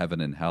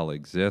 heaven and hell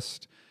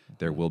exist,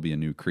 there will be a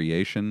new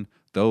creation.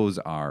 Those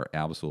are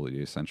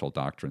absolutely essential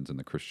doctrines in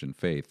the Christian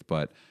faith.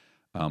 But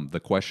the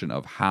question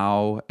of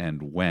how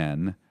and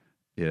when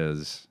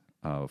is,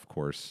 of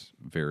course,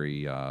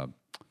 very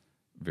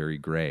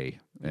gray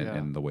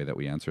in the way that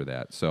we answer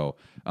that. So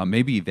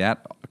maybe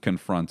that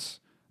confronts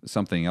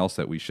something else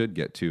that we should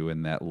get to,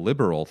 in that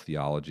liberal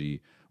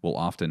theology will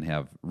often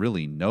have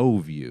really no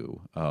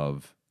view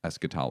of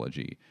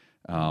eschatology.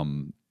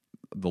 The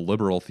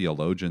liberal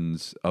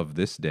theologians of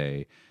this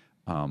day,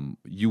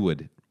 you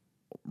would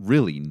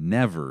really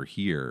never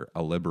hear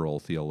a liberal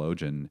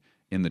theologian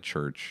in the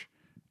church,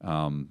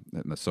 in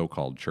the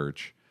so-called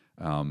church,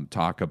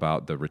 talk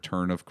about the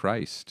return of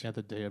Christ. Yeah,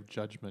 the day of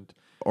judgment.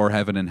 Or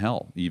heaven and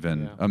hell,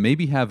 even. Yeah.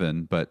 Maybe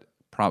heaven, but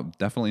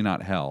definitely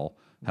not hell.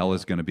 Hell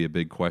is going to be a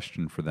big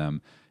question for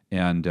them.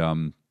 And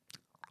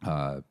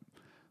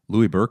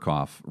Louis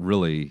Berkhoff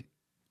really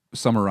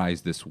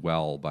summarized this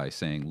well by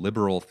saying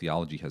liberal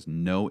theology has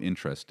no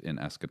interest in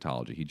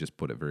eschatology. He just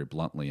put it very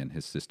bluntly in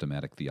his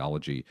systematic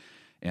theology.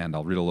 And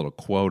I'll read a little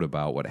quote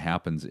about what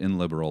happens in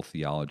liberal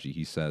theology.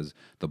 He says,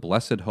 "The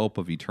blessed hope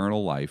of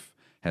eternal life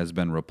has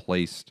been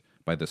replaced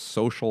by the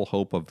social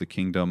hope of the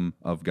kingdom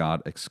of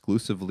God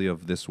exclusively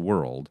of this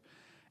world,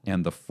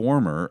 and the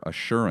former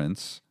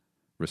assurance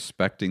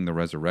respecting the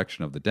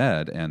resurrection of the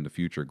dead and the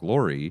future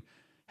glory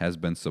has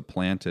been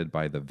supplanted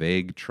by the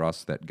vague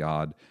trust that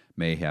God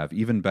may have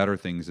even better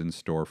things in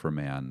store for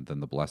man than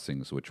the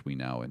blessings which we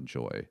now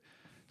enjoy."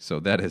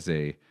 So that is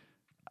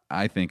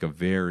I think, a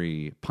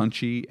very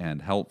punchy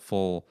and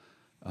helpful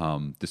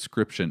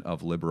description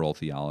of liberal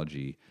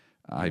theology.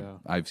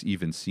 I've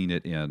even seen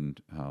it in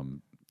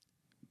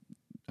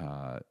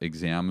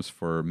exams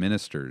for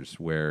ministers,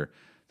 where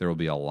there will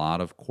be a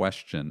lot of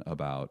question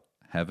about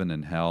heaven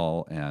and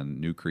hell and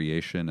new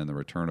creation and the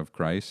return of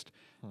Christ,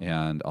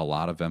 and a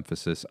lot of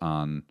emphasis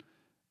on,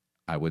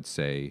 I would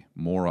say,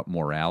 more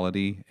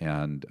morality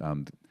and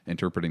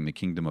interpreting the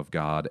kingdom of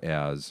God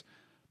as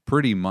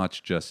pretty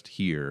much just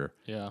here.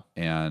 Yeah.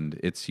 And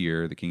it's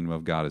here, the kingdom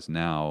of God is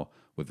now,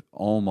 with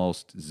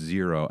almost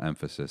zero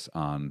emphasis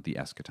on the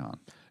eschaton.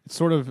 It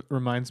sort of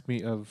reminds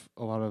me of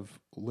a lot of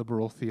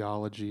liberal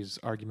theology's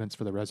arguments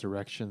for the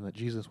resurrection, that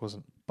Jesus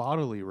wasn't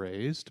bodily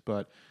raised,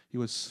 but he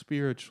was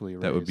spiritually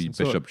raised. That would be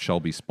Bishop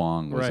Shelby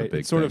Spong was a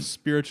big It sort thing. of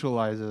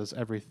spiritualizes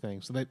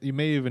everything. So that you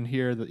may even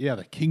hear that,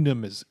 the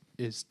kingdom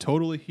is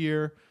totally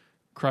here.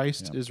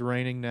 Christ is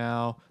reigning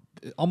now,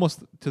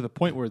 almost to the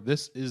point where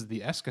this is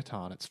the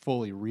eschaton. It's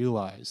fully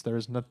realized. There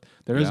is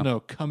no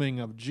coming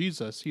of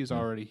Jesus. He's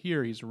already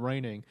here. He's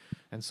reigning.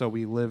 And so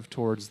we live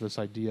towards this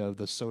idea of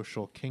the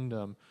social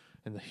kingdom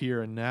and the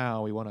here and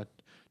now. We want to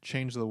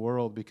change the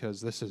world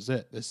because this is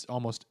it. This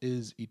almost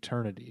is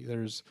eternity.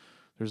 There's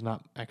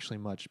not actually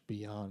much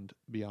beyond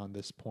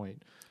this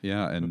point.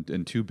 Yeah,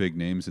 and two big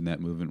names in that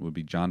movement would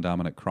be John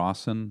Dominic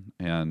Crossan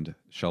and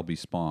Shelby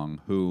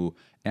Spong, who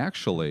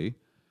actually,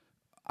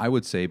 I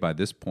would say by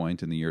this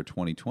point in the year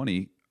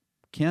 2020,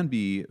 can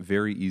be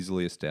very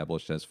easily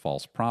established as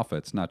false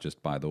prophets, not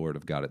just by the word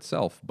of God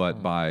itself,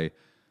 but by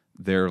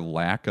their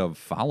lack of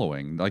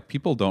following. Like,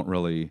 people don't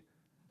really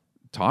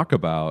talk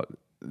about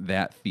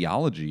that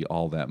theology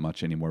all that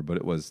much anymore, but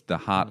it was the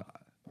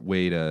hot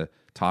way to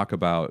talk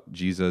about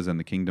Jesus and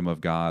the kingdom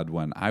of God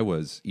when I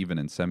was even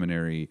in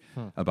seminary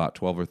about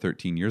 12 or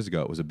 13 years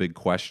ago. It was a big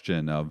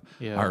question of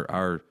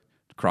our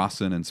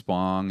Crossan and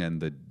Spong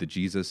and the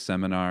Jesus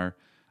seminar.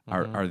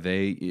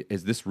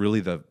 Is this really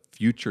the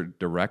future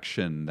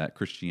direction that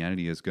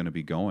Christianity is going to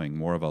be going?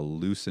 More of a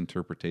loose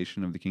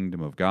interpretation of the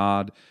kingdom of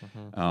God.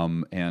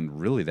 And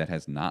really that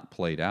has not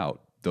played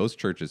out. Those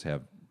churches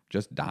have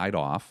just died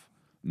off.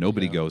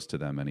 Nobody goes to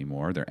them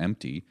anymore. They're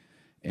empty.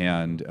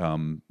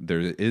 And there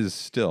is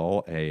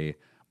still a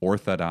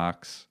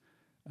orthodox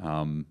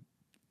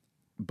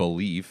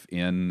belief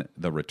in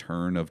the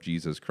return of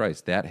Jesus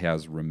Christ. That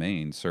has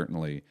remained,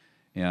 certainly.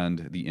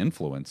 And the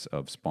influence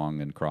of Spong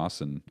and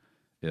Crossan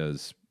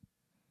is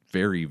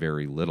very,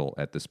 very little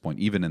at this point,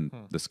 even in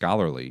the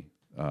scholarly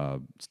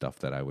stuff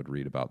that I would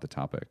read about the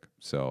topic.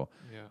 So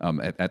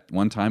at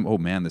one time, oh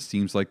man, this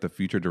seems like the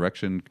future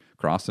direction.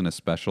 Crossan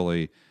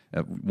especially,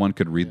 one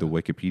could read the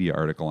Wikipedia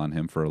article on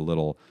him for a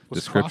little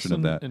description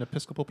of that. An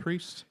Episcopal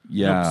priest?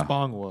 Yeah.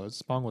 No,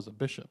 Spong was a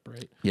bishop,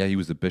 right? Yeah, he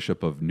was the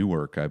Bishop of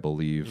Newark, I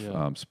believe,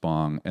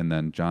 Spong. And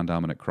then John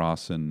Dominic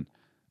Crossan,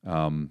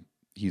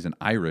 he's an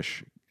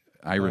Irish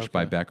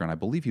by background. I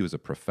believe he was a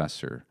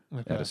professor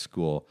at a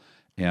school.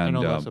 And I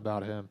know less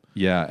about him.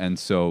 Yeah, and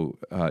so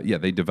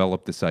they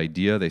developed this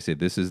idea. They say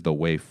this is the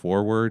way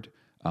forward.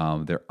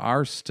 There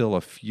are still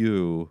a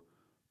few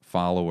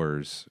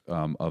followers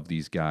of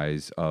these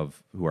guys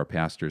who are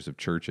pastors of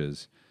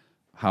churches.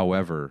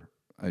 However,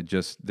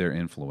 just their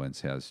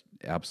influence has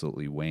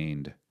absolutely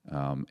waned,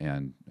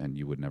 and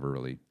you would never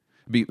really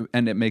be.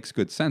 And it makes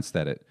good sense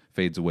that it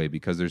fades away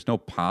because there's no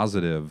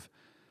positive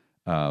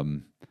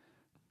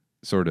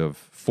sort of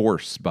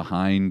force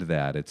behind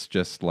that. It's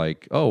just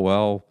like, oh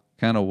well,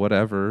 kind of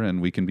whatever, and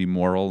we can be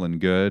moral and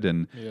good,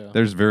 and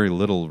there's very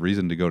little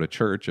reason to go to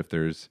church if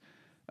there's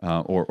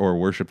or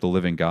worship the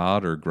living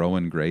God or grow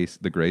in grace,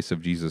 the grace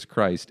of Jesus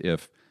Christ.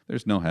 If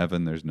there's no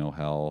heaven, there's no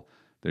hell.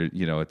 There,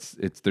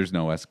 there's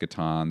no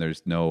eschaton.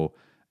 There's no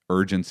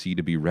urgency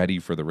to be ready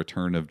for the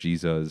return of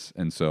Jesus,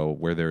 and so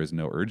where there is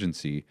no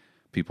urgency,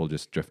 people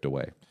just drift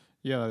away.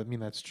 Yeah, I mean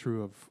that's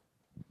true of,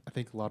 I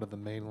think, a lot of the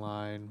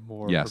mainline,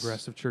 more Yes,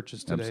 progressive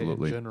churches today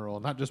absolutely. in general.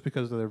 Not just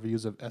because of their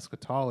views of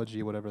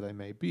eschatology, whatever they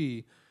may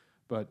be,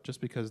 but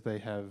just because they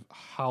have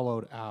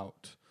hollowed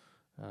out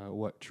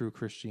what true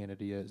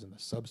Christianity is and the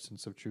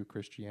substance of true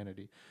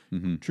Christianity.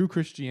 Mm-hmm. True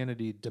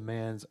Christianity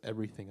demands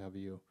everything of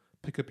you.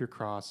 Pick up your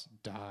cross,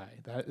 die.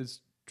 That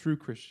is true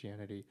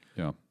Christianity.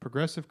 Yeah.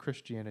 Progressive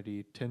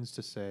Christianity tends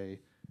to say,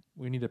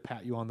 we need to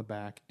pat you on the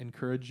back,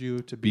 encourage you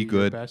to be your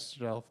good. best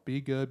self,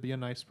 be good, be a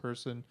nice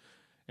person.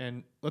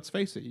 And let's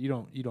face it, you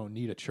don't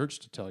need a church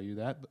to tell you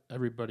that.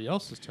 Everybody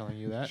else is telling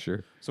you that.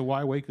 Sure. So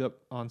why wake up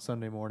on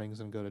Sunday mornings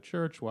and go to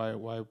church?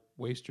 Why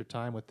waste your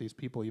time with these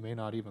people you may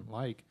not even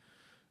like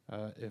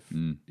if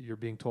you're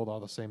being told all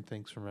the same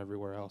things from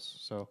everywhere else?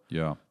 So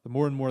Yeah. the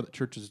more and more that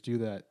churches do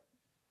that,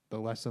 the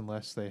less and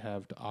less they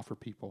have to offer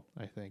people,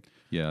 I think.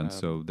 Yeah, and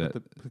so that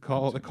the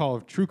call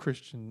of true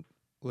Christian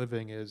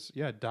living is,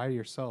 die to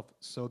yourself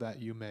so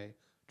that you may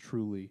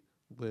truly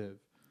live.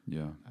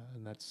 Yeah.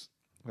 And that's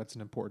an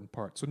important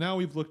part. So now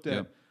we've looked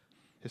at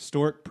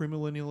historic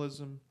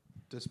premillennialism,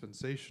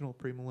 dispensational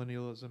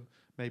premillennialism,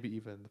 maybe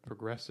even the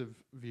progressive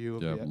view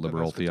of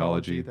liberal eschatology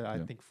theology that I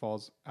think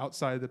falls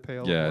outside the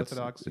pale of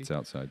orthodoxy. It's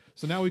outside.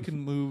 So now we can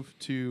move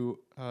to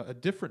a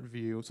different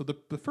view. So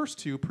the first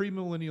two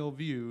premillennial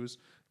views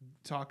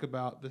talk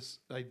about this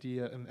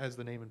idea, and as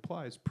the name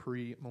implies,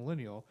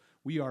 premillennial.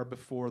 We are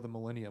before the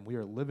millennium. We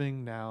are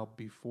living now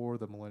before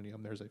the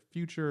millennium. There's a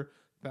future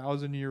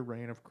 1,000-year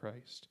reign of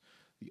Christ.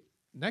 The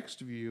next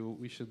view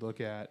we should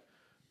look at,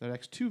 the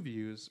next two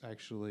views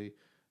actually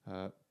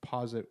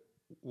posit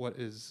what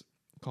is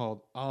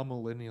called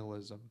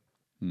amillennialism.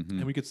 Mm-hmm.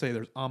 And we could say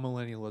there's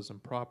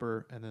amillennialism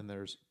proper, and then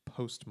there's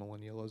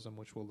postmillennialism,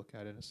 which we'll look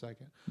at in a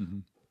second. Mm-hmm.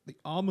 The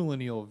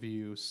amillennial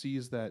view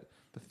sees that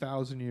the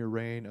 1,000-year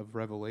reign of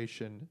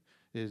Revelation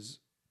is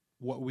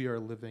what we are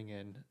living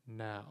in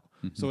now.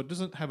 Mm-hmm. So it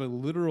doesn't have a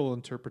literal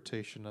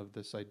interpretation of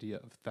this idea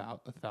of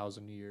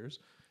 1,000 years.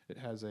 It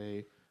has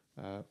a,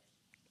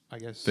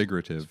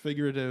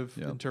 figurative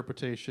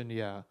interpretation,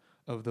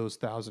 of those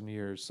 1,000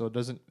 years. So it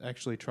doesn't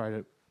actually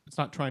it's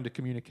not trying to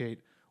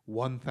communicate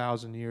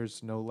 1,000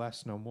 years, no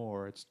less, no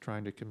more. It's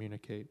trying to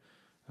communicate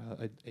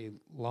a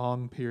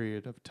long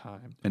period of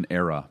time. An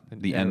era,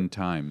 end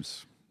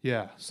times.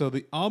 Yeah. So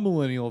the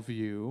amillennial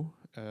view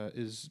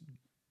is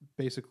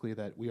basically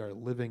that we are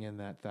living in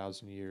that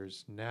 1,000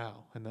 years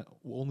now, and that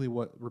only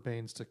what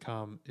remains to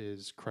come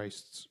is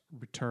Christ's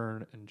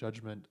return and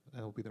judgment.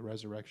 That will be the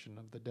resurrection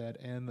of the dead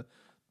and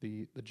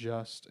the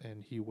just,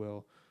 and he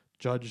will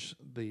judge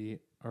the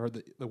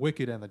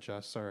wicked and the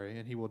just,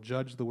 and he will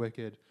judge the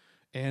wicked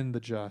and the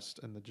just,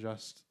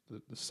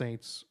 the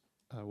saints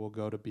will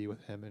go to be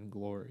with him in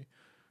glory.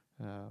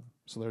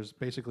 So there's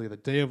basically the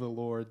day of the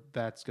Lord.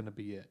 That's going to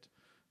be it,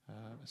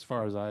 as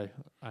far as I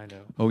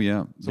know. Oh,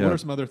 yeah. So what are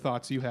some other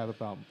thoughts you have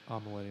about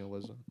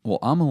amillennialism? Well,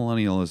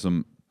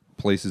 amillennialism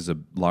places a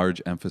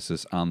large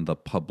emphasis on the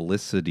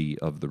publicity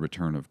of the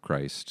return of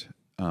Christ.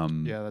 That's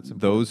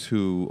important. Those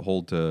who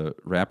hold to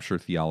rapture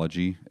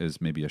theology is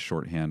maybe a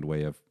shorthand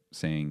way of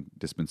saying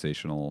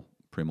dispensational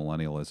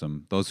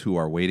premillennialism. Those who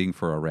are waiting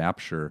for a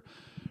rapture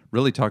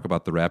really talk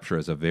about the rapture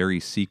as a very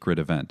secret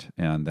event,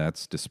 and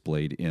that's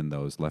displayed in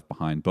those Left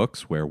Behind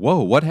books where,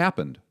 whoa, what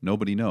happened?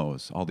 Nobody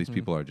knows. All these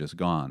people are just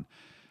gone.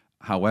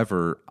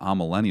 However,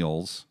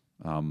 amillennials,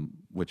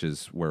 which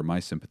is where my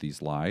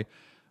sympathies lie,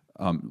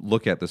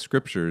 look at the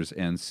scriptures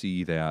and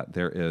see that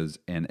there is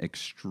an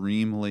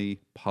extremely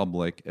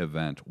public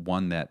event,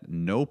 one that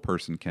no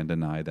person can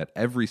deny, that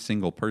every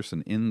single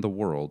person in the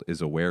world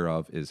is aware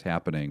of is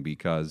happening,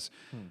 because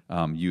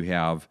you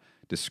have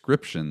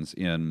descriptions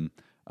in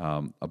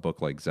a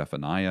book like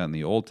Zephaniah in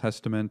the Old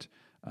Testament,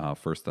 1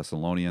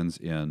 Thessalonians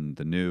in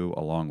the New,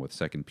 along with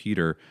 2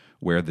 Peter,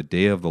 where the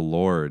day of the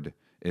Lord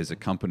is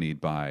accompanied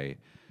by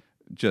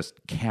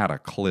just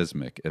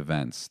cataclysmic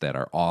events that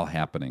are all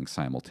happening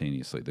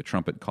simultaneously. The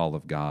trumpet call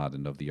of God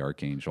and of the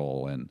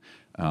archangel, and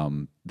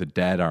the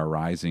dead are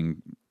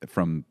rising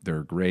from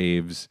their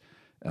graves.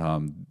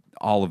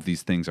 All of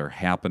these things are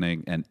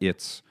happening, and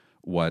it's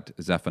what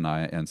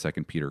Zephaniah and 2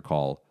 Peter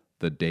call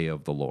the day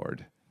of the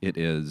Lord. It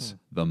is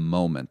the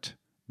moment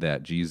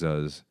that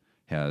Jesus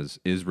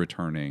is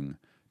returning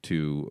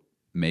to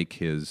make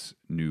his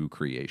new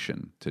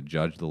creation, to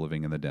judge the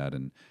living and the dead,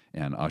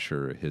 and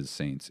usher his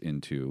saints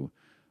into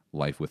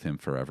life with him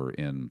forever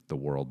in the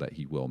world that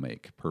he will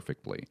make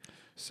perfectly.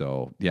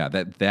 So yeah,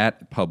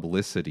 that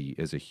publicity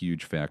is a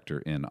huge factor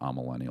in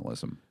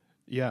amillennialism.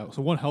 Yeah,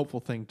 so one helpful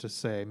thing to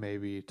say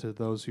maybe to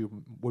those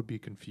who would be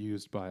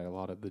confused by a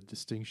lot of the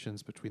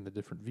distinctions between the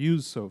different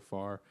views so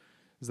far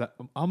is that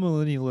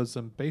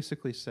amillennialism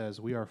basically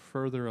says we are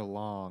further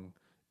along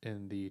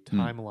in the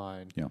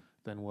timeline Yeah.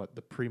 than what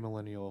the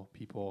premillennial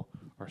people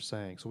are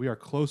saying. So we are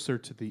closer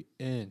to the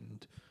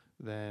end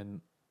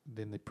than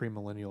the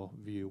premillennial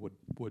view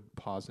would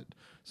posit.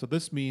 So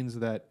this means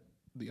that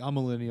the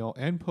amillennial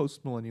and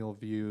postmillennial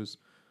views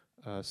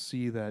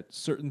see that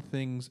certain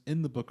things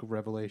in the book of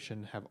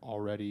Revelation have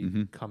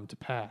already come to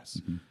pass.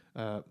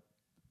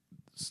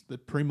 The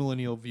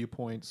premillennial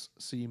viewpoints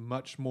see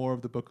much more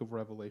of the book of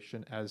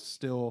Revelation as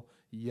still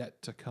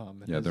yet to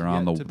come. Yeah,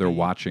 they're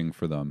watching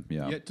for them.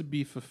 Yeah, yet to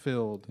be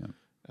fulfilled.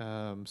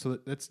 Yeah. So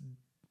that's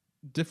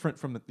different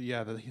from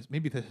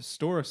maybe the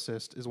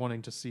historicist is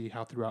wanting to see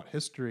how throughout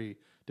history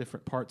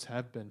different parts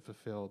have been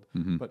fulfilled.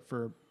 But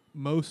for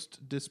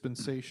most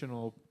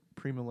dispensational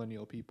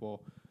premillennial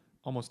people,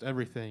 almost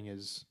everything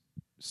is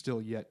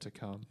still yet to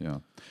come. Yeah.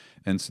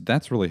 And so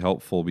that's really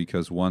helpful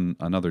because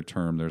another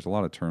term, there's a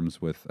lot of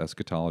terms with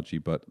eschatology,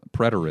 but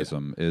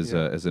preterism is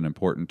an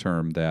important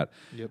term that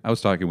I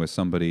was talking with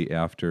somebody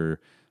after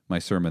my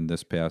sermon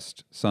this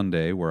past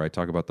Sunday where I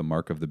talk about the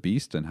mark of the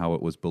beast and how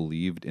it was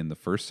believed in the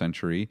first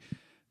century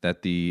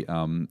that the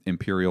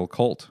imperial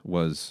cult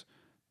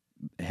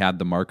had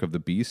the mark of the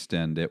beast,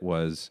 and it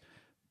was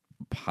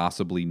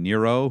possibly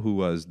Nero who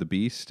was the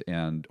beast,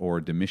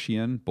 or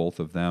Domitian. Both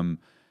of them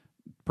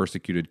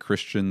persecuted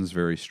Christians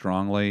very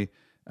strongly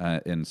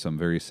in some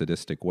very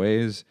sadistic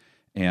ways,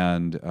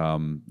 and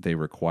they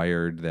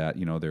required that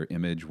their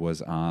image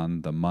was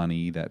on the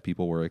money that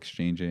people were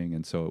exchanging,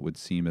 and so it would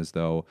seem as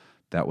though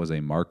that was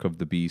a mark of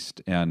the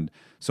beast. And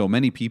so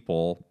many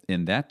people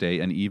in that day,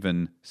 and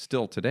even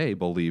still today,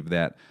 believe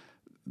that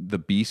the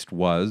beast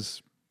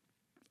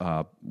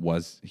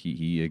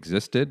he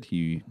existed.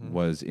 He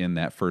was in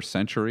that first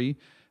century,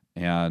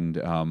 and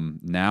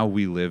now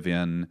we live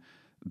in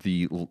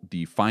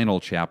the final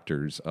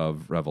chapters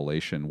of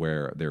Revelation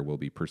where there will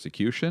be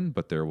persecution,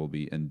 but there will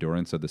be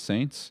endurance of the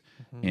saints,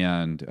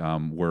 and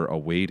we're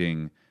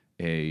awaiting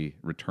a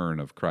return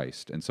of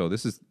Christ. And so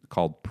this is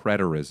called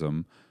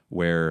preterism,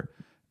 where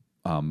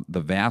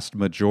the vast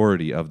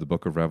majority of the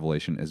book of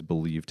Revelation is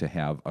believed to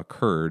have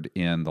occurred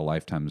in the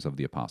lifetimes of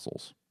the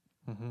apostles.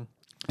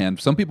 And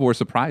some people were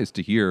surprised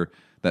to hear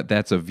that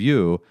that's a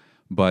view,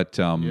 but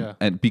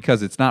and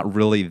because it's not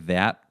really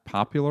that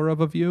popular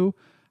of a view.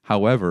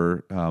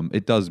 However,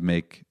 it does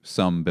make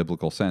some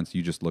biblical sense.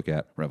 You just look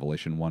at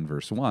Revelation 1,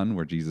 verse 1,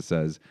 where Jesus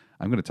says,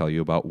 I'm going to tell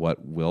you about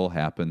what will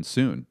happen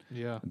soon.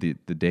 Yeah. The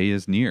day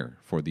is near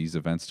for these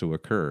events to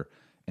occur.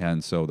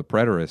 And so the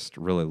preterist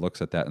really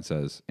looks at that and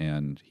says,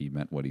 and he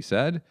meant what he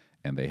said,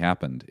 and they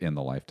happened in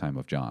the lifetime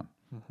of John.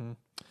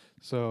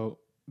 So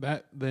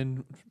that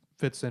then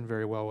fits in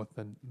very well with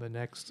the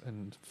next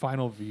and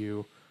final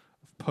view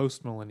of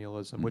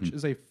postmillennialism, which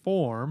is a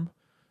form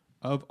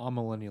of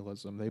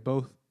amillennialism. They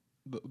both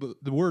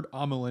the word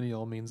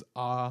amillennial means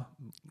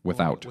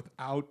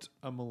without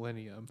a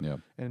millennium. Yeah.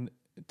 And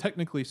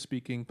technically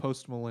speaking,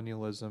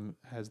 postmillennialism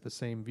has the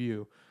same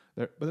view.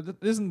 But it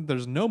isn't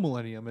there's no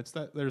millennium, it's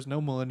that there's no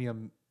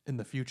millennium in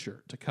the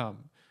future to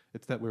come.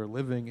 It's that we're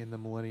living in the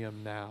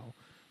millennium now.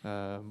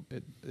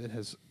 It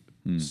has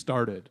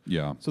started.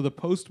 Yeah. So the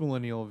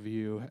postmillennial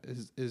view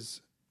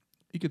is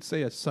you could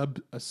say a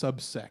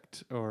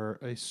subsect or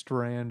a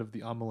strand of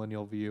the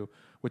amillennial view,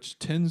 which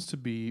tends to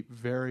be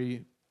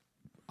very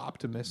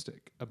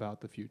optimistic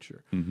about the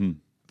future.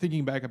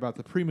 Thinking back about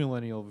the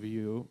premillennial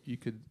view, you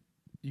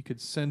could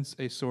sense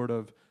a sort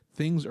of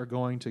things are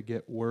going to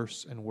get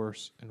worse and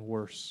worse and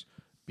worse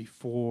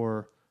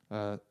before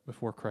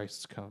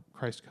Christ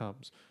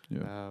comes.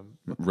 Yeah.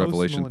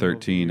 Revelation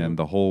 13, and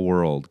the whole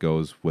world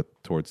goes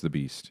towards the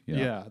beast.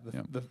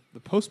 The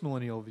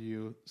postmillennial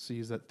view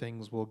sees that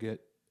things will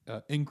get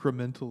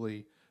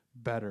incrementally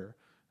better.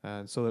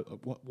 And so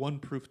one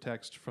proof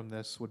text from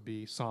this would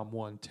be Psalm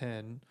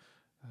 110,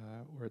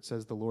 where it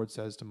says, the Lord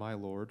says to my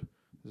Lord,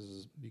 this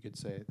is, you could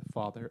say, the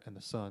Father and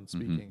the Son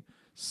speaking,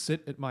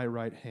 sit at my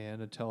right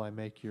hand until I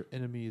make your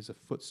enemies a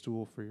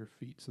footstool for your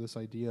feet. So this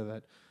idea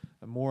that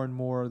more and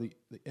more the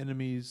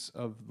enemies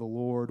of the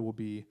Lord will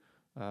be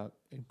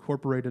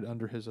incorporated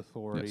under his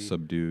authority.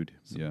 Subdued.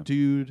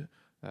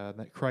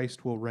 That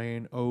Christ will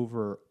reign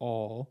over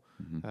all.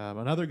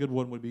 Another good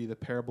one would be the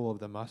parable of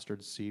the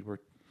mustard seed,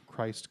 where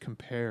Christ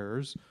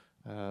compares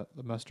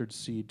the mustard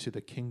seed to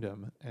the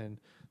kingdom, and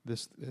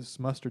this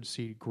mustard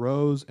seed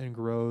grows and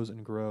grows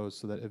and grows,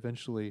 so that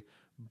eventually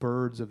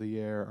birds of the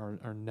air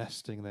are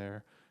nesting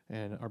there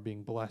and are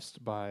being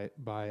blessed by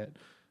it.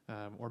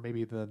 Or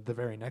maybe the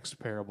very next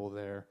parable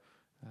there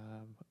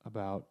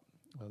about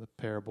the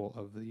parable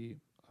of the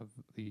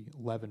the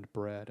leavened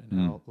bread, and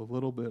how a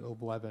little bit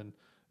of leaven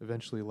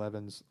eventually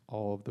leavens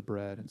all of the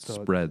bread, and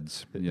so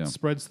Spreads. it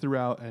spreads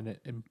throughout and it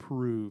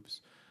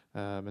improves.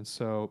 And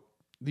so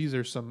these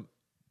are some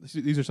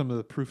of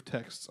the proof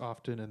texts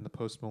often in the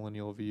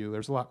postmillennial view.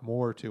 There's a lot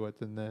more to it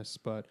than this,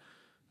 but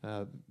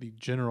the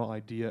general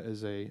idea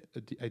is a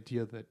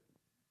idea that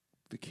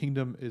the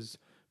kingdom is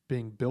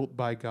being built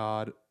by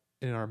God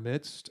in our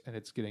midst, and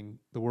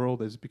the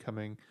world is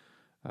becoming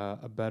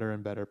a better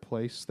and better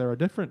place. There are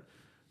different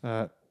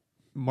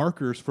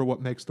markers for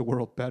what makes the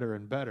world better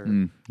and better.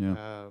 And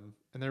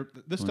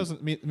this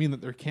doesn't mean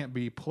that there can't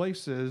be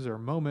places or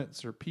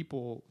moments or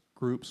people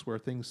groups where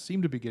things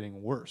seem to be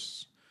getting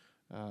worse.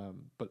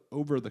 But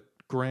over the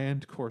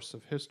grand course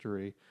of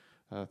history,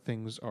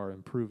 things are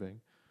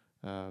improving.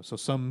 So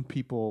some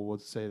people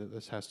would say that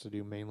this has to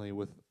do mainly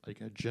with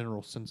like a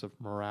general sense of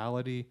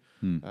morality.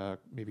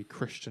 Maybe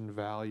Christian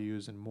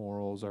values and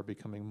morals are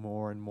becoming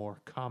more and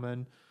more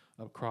common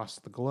across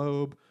the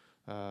globe.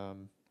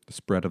 The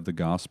spread of the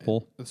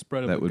gospel. The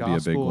spread of that the would gospel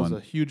be a big one. is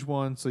a huge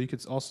one. So you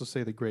could also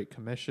say the Great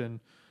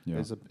Commission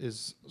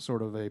is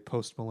sort of a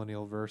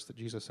post-millennial verse that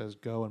Jesus says,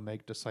 "Go and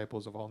make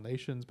disciples of all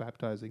nations,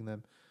 baptizing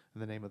them in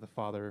the name of the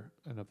Father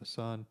and of the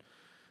Son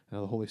and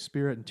of the Holy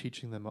Spirit, and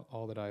teaching them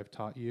all that I have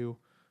taught you."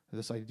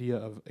 This idea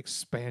of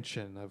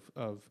expansion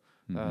of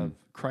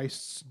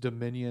Christ's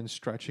dominion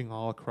stretching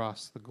all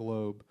across the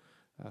globe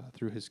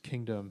through His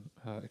kingdom,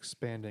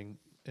 expanding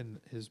in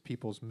His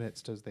people's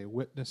midst as they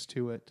witness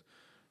to it.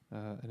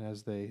 And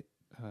as they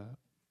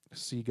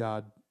see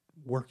God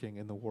working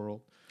in the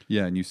world.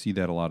 Yeah, and you see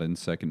that a lot in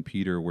 2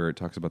 Peter, where it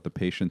talks about the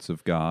patience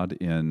of God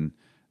in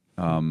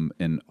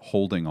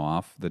holding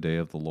off the day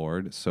of the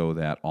Lord, so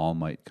that all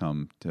might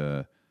come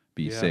to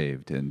be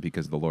saved, and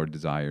because the Lord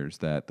desires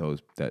that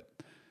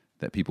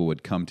that people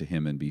would come to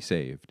Him and be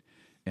saved.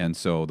 And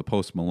so the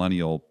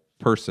post-millennial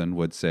person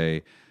would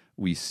say,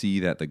 we see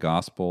that the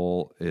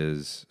gospel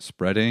is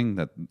spreading,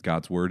 that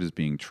God's word is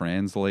being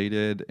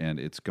translated, and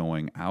it's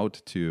going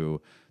out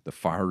to the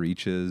far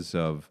reaches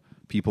of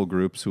people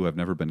groups who have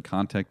never been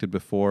contacted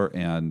before,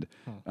 and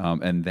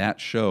that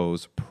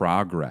shows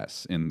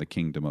progress in the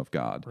kingdom of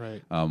God.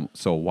 Right.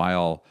 So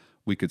while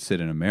we could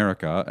sit in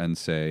America and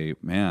say,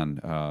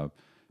 man,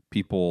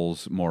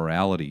 people's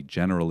morality,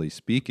 generally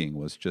speaking,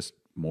 was just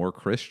more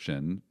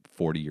Christian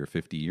 40 or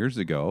 50 years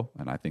ago,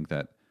 and I think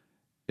that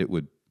it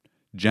would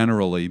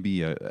generally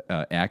be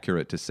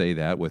accurate to say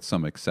that, with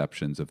some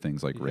exceptions of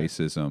things like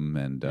racism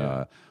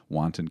and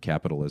wanton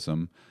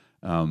capitalism.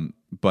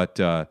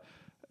 But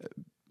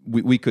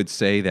we could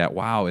say that,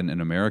 wow,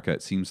 in America,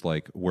 it seems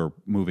like we're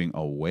moving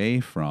away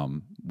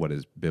from what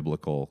is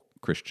biblical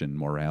Christian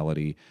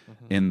morality.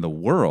 In the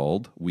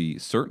world, we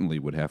certainly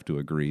would have to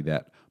agree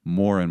that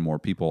more and more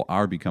people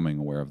are becoming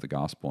aware of the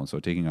gospel. And so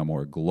taking a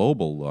more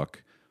global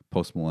look,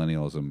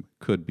 postmillennialism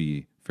could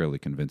be fairly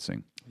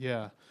convincing.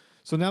 Yeah.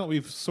 So now that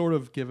we've sort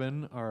of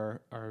given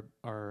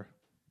our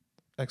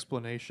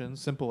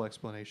explanations, simple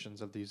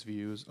explanations of these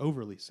views,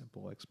 overly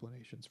simple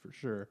explanations for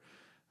sure,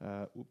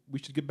 we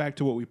should get back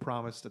to what we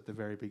promised at the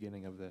very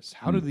beginning of this.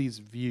 How do these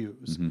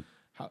views,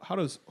 how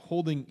does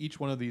holding each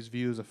one of these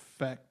views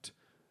affect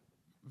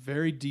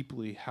very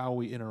deeply how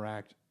we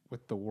interact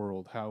with the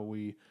world, how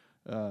we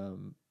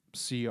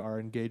see our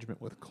engagement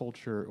with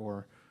culture,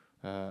 or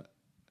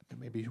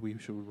maybe we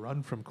should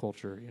run from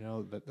culture? You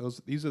know, that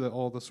these are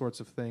all the sorts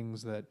of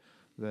things that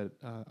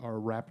are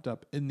wrapped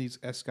up in these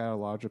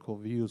eschatological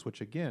views,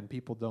 which again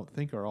people don't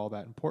think are all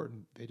that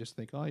important. They just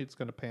think, oh, it's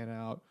going to pan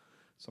out.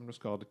 So I'm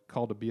just called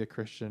to be a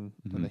Christian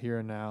in the here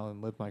and now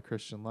and live my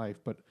Christian life.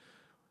 But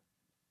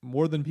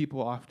more than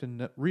people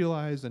often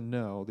realize and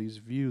know, these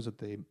views that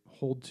they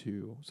hold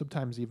to,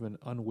 sometimes even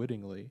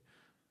unwittingly,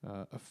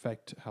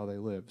 affect how they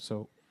live.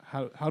 So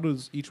how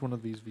does each one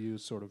of these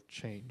views sort of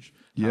change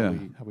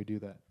how we do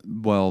that?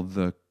 Well,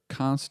 the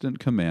constant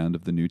command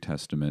of the New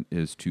Testament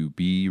is to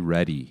be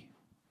ready,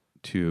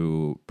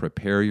 to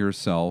prepare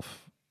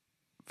yourself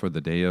for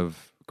the day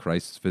of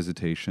Christ's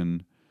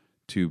visitation,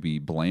 to be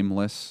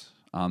blameless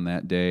on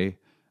that day,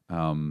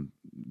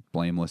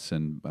 blameless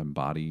in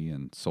body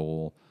and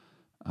soul.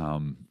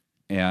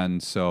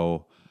 And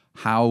so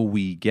how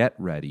we get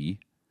ready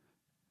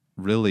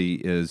really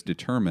is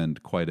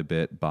determined quite a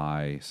bit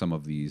by some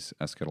of these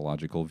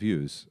eschatological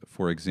views.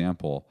 For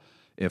example,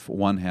 if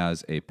one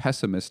has a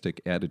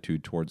pessimistic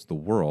attitude towards the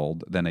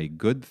world, then a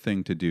good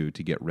thing to do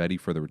to get ready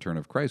for the return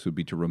of Christ would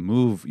be to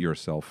remove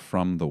yourself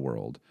from the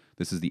world.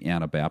 This is the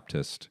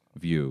Anabaptist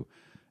view.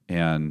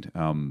 And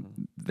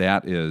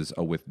that is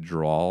a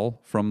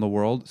withdrawal from the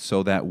world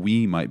so that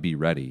we might be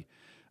ready.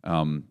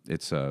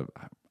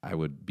 I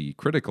would be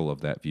critical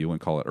of that view and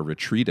call it a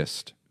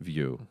retreatist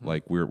view.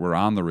 Like we're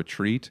on the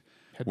retreat.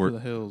 Head for the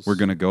hills. We're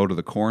going to go to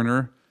the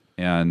corner.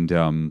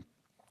 And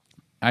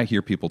I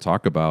hear people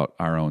talk about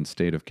our own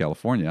state of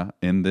California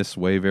in this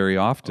way very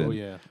often. Oh,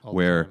 yeah.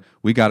 Where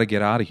we got to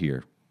get out of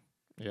here.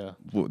 Yeah.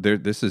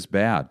 This is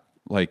bad.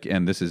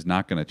 And this is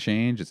not going to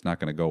change. It's not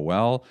going to go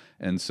well.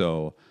 And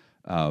so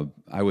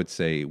I would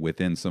say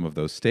within some of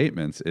those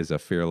statements is a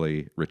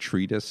fairly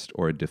retreatist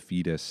or a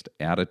defeatist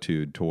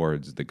attitude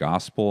towards the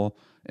gospel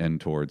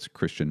and towards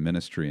Christian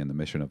ministry and the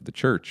mission of the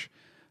church.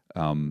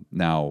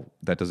 Now,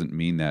 that doesn't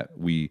mean that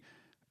we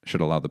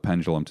should allow the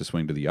pendulum to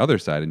swing to the other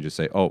side and just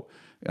say, "Oh,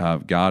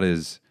 God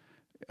is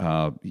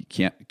he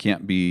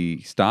can't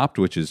be stopped,"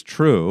 which is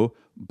true.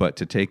 But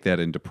to take that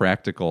into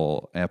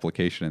practical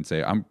application and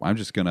say, "I'm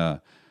just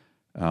gonna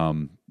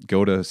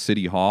go to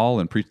City Hall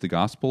and preach the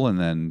gospel, and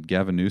then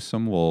Gavin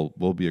Newsom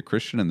will be a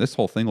Christian, and this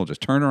whole thing will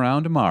just turn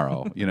around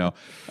tomorrow,"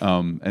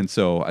 and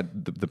so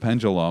the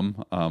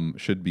pendulum we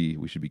should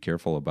be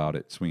careful about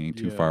it swinging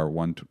too far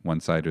one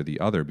side or the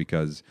other,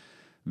 because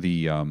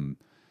the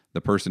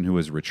person who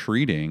is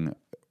retreating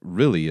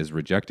really is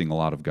rejecting a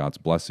lot of God's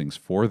blessings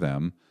for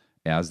them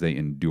as they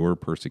endure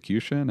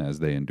persecution, as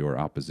they endure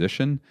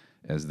opposition,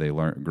 as they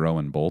grow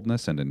in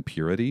boldness and in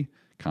purity,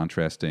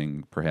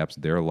 contrasting perhaps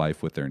their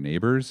life with their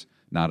neighbors,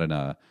 not in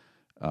a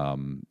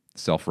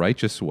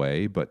self-righteous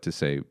way, but to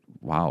say,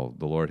 wow,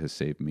 the Lord has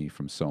saved me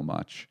from so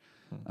much.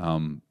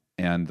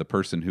 And the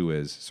person who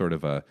is sort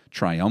of a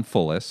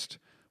triumphalist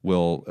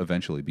will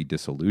eventually be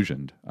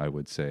disillusioned, I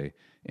would say,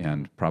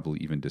 and probably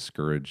even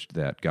discouraged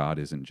that God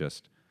isn't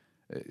just,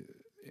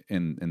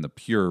 in the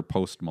pure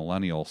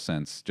post-millennial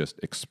sense, just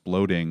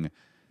exploding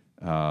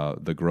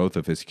the growth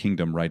of his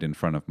kingdom right in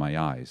front of my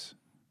eyes.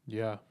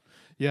 Yeah.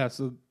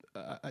 So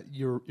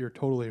you're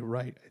totally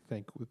right. I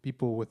think with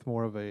people with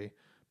more of a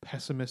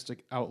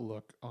pessimistic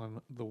outlook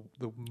on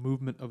the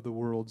movement of the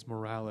world's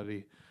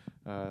morality,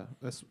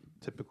 this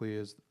typically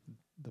is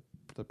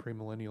the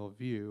premillennial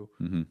view.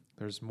 Mm-hmm.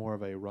 There's more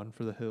of a run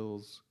for the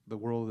hills. The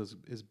world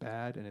is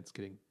bad and it's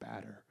getting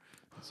badder.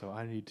 So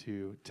I need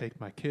to take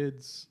my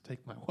kids,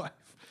 take my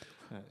wife,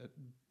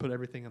 put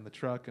everything in the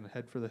truck and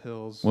head for the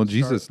hills. Well,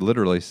 Jesus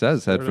literally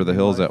says head for the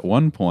hills at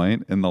one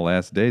point in the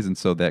last days, and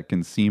so that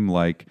can seem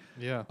like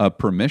a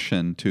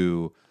permission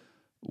to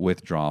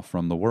withdraw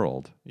from the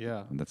world.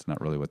 Yeah. And that's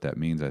not really what that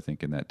means, I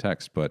think, in that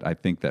text, but I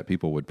think that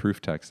people would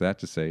proof text that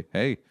to say,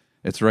 hey,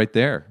 it's right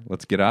there.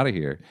 Let's get out of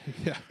here.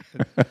 Yeah.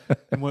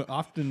 And what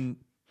often,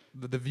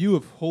 the view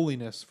of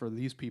holiness for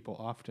these people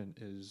often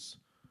is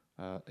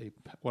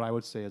what I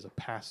would say is a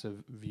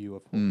passive view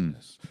of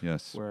holiness.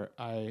 Yes. Where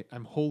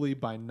I'm holy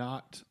by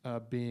not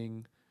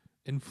being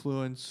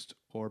influenced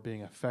or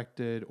being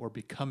affected or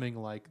becoming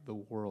like the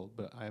world,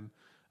 but I'm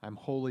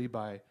holy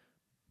by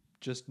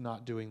just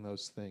not doing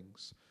those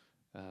things.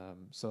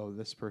 So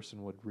this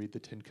person would read the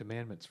Ten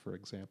Commandments, for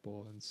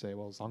example, and say,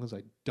 well, as long as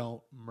I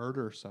don't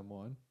murder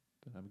someone,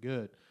 then I'm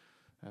good.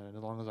 And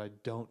as long as I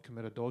don't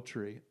commit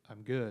adultery,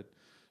 I'm good.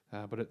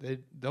 But they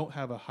don't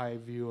have a high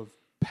view of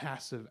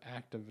passive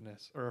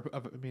activeness, or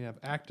of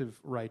active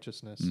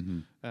righteousness.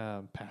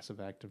 Passive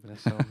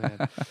activeness, oh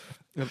man.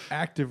 Of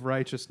active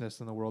righteousness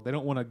in the world. They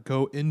don't want to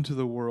go into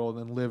the world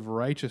and live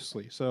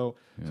righteously. So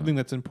something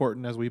that's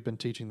important, as we've been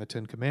teaching the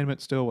Ten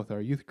Commandments still with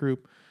our youth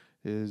group,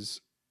 is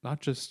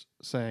not just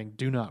saying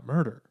do not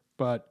murder,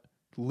 but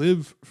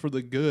live for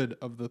the good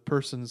of the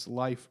person's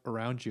life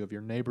around you, of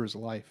your neighbor's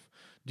life.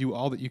 Do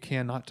all that you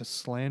can not to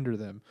slander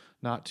them,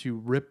 not to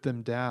rip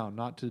them down,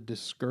 not to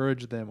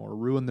discourage them or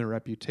ruin their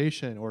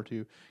reputation or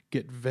to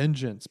get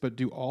vengeance, but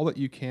do all that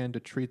you can to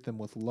treat them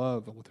with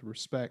love and with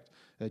respect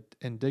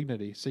and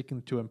dignity,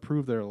 seeking to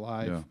improve their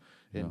life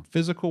in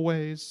physical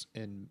ways,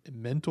 in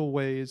mental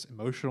ways,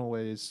 emotional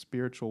ways,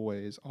 spiritual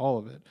ways, all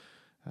of it.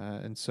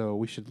 And so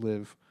we should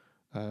live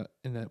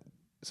in a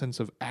sense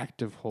of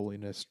active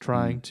holiness,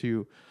 trying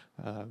to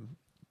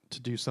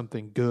do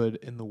something good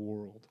in the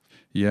world.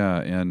 Yeah,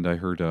 and I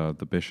heard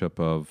the Bishop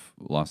of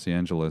Los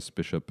Angeles,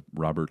 Bishop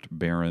Robert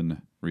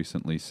Barron,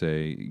 recently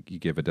say, he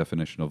gave a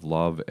definition of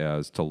love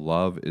as to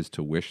love is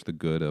to wish the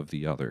good of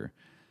the other.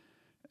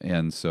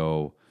 And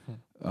so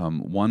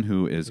one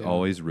who is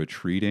always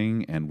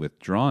retreating and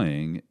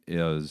withdrawing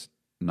is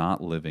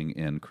not living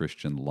in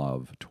Christian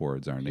love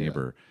towards our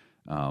neighbor.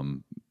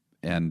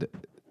 And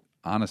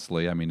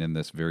honestly, I mean, in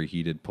this very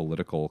heated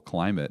political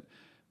climate,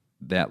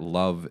 that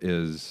love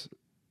is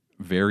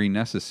very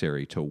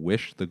necessary, to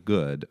wish the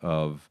good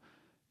of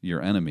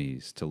your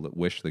enemies, to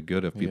wish the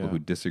good of people who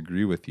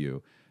disagree with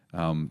you,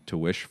 to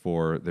wish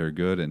for their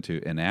good and to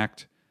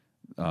enact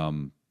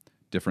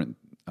different,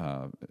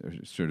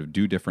 sort of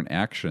do different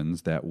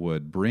actions that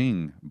would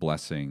bring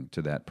blessing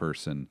to that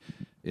person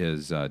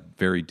is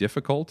very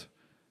difficult.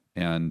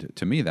 And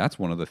to me, that's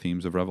one of the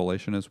themes of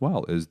Revelation as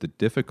well, is the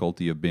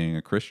difficulty of being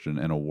a Christian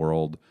in a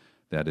world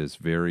that is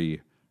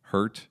very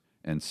hurt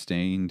and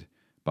stained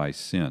by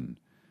sin.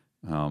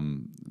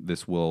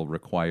 This will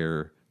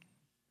require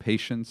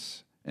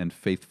patience and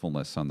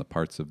faithfulness on the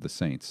parts of the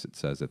saints, it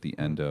says at the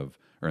end of,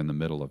 or in the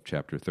middle of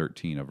chapter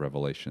 13 of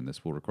Revelation.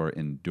 This will require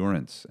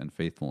endurance and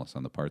faithfulness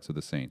on the parts of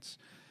the saints.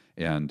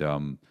 And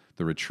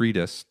the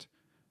retreatist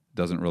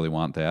doesn't really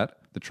want that.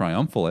 The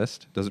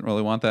triumphalist doesn't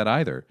really want that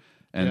either.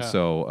 And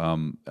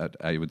so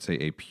I would say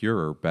a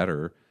purer,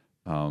 better,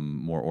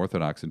 more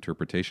orthodox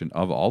interpretation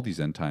of all these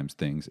end times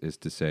things is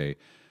to say,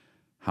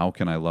 how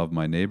can I love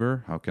my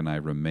neighbor? How can I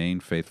remain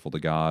faithful to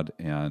God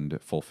and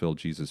fulfill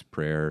Jesus'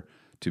 prayer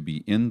to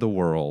be in the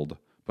world,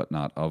 but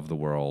not of the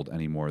world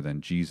any more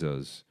than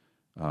Jesus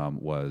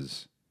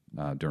was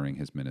during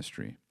his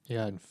ministry?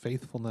 Yeah, and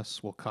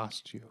faithfulness will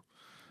cost you.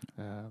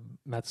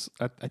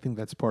 I think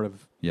that's part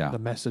of the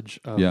message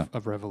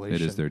of Revelation.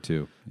 It is there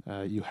too.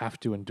 You have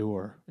to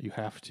endure. You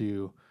have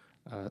to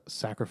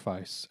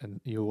sacrifice,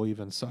 and you will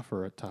even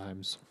suffer at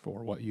times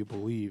for what you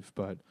believe.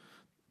 But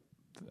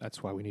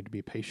that's why we need to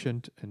be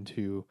patient and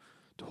to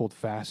hold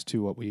fast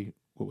to what we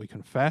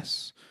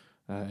confess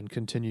and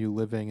continue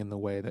living in the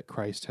way that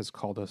Christ has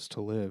called us to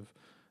live.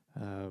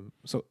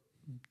 So,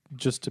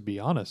 just to be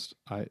honest,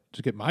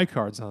 to get my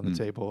cards on the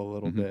table a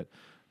little bit,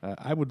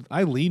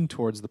 I lean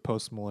towards the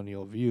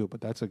postmillennial view, but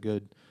that's a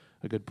good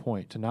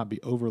point, to not be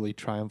overly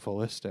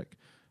triumphalistic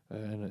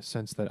in a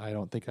sense that I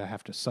don't think I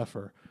have to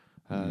suffer.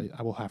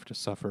 I will have to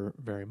suffer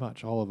very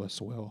much. All of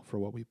us will, for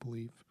what we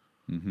believe.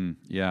 Mm-hmm.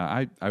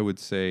 Yeah, I would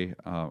say,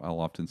 I'll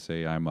often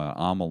say I'm a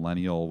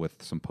amillennial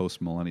with some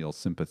post-millennial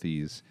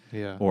sympathies,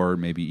 or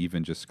maybe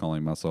even just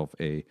calling myself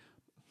a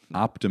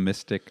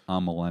optimistic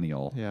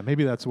amillennial. Yeah,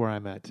 maybe that's where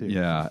I'm at too.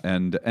 Yeah,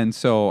 and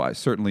so I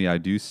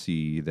do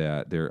see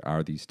that there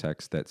are these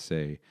texts that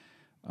say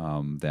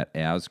that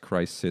as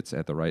Christ sits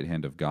at the right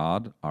hand of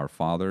God, our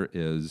Father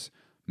is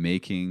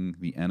making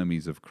the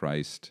enemies of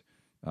Christ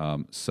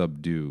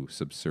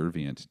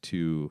subservient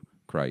to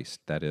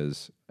Christ. That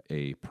is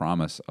a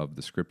promise of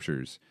the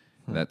Scriptures.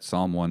 That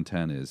Psalm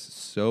 110 is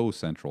so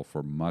central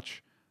for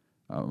much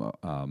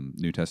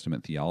New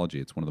Testament theology.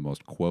 It's one of the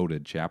most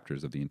quoted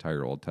chapters of the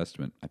entire Old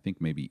Testament. I think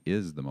maybe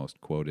is the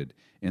most quoted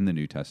in the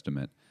New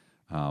Testament.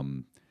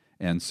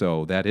 And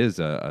so that is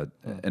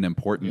an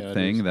important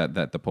thing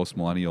that the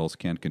postmillennials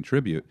can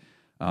contribute.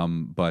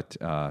 But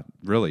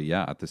really,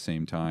 at the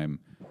same time,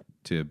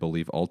 to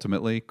believe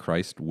ultimately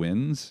Christ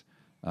wins.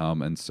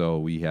 And so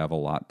we have a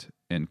lot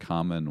in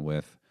common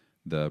with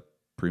the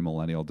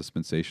premillennial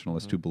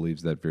dispensationalist who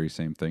believes that very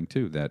same thing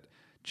too, that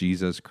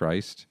Jesus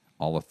Christ,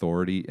 all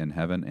authority in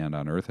heaven and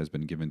on earth has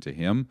been given to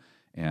him,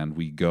 and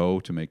we go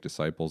to make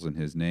disciples in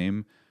his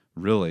name.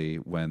 Really,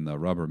 when the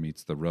rubber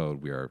meets the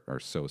road, we are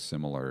so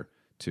similar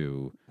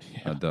to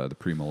the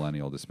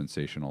premillennial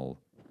dispensational,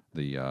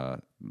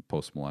 the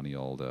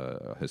postmillennial,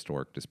 the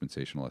historic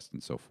dispensationalist,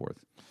 and so forth.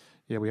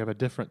 Yeah, we have a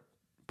different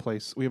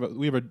place. We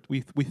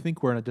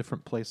think we're in a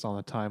different place on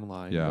the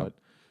timeline, but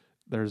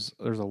there's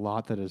a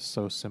lot that is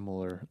so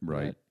similar.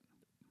 Right.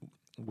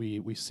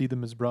 We see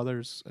them as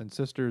brothers and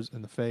sisters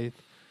in the faith,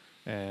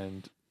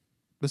 and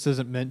this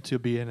isn't meant to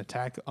be an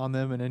attack on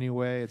them in any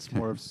way. It's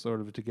more of sort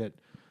of to get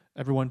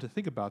everyone to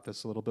think about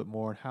this a little bit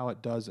more and how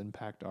it does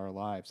impact our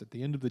lives. At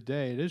the end of the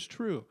day, it is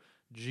true.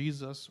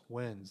 Jesus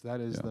wins. That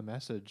is the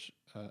message,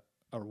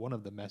 or one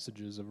of the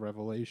messages of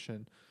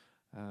Revelation.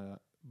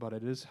 But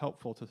it is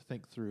helpful to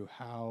think through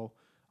how,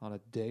 on a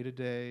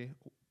day-to-day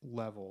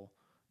level,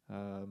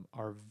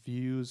 our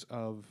views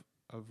of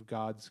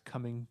God's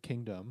coming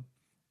kingdom,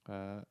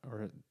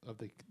 or of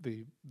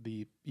the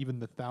even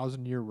the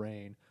 1,000-year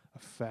reign,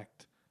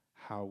 affect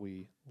how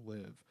we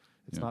live.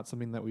 It's not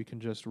something that we can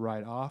just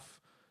write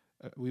off.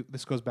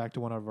 This goes back to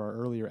one of our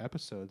earlier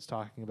episodes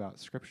talking about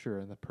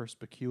Scripture and the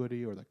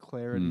perspicuity or the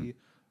clarity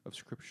of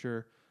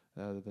Scripture,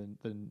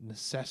 the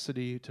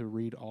necessity to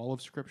read all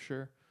of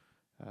Scripture.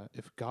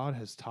 If God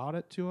has taught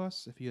it to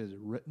us, if he has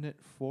written it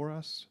for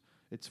us,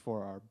 it's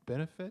for our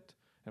benefit,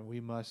 and we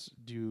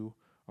must do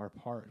our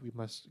part. We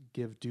must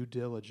give due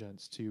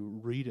diligence to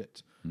read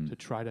it, to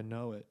try to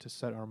know it, to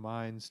set our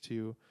minds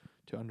to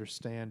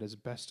understand as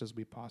best as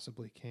we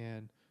possibly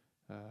can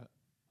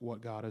what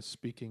God is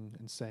speaking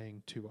and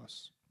saying to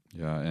us.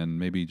 Yeah, and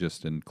maybe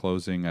just in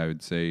closing, I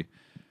would say,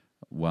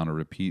 want to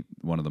repeat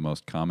one of the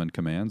most common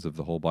commands of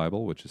the whole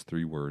Bible, which is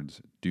 3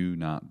 words: do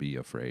not be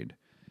afraid.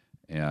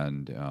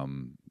 And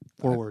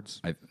 4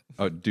 words.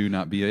 Do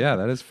not be. Yeah,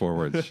 that is 4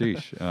 words.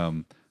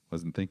 Sheesh.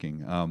 Wasn't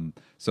thinking.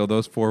 So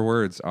those 4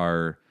 words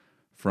are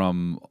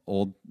from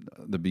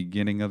the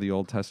beginning of the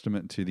Old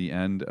Testament to the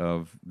end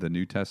of the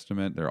New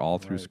Testament. They're all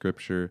through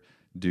Scripture.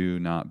 Do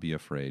not be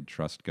afraid.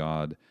 Trust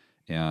God.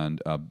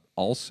 And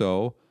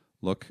also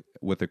look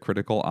with a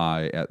critical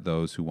eye at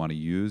those who want to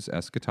use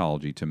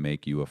eschatology to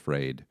make you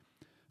afraid,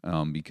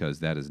 because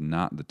that is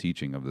not the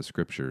teaching of the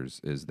Scriptures,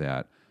 is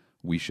that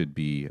we should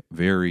be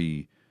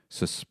very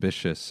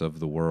suspicious of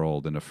the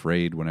world and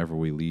afraid whenever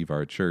we leave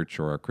our church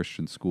or our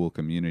Christian school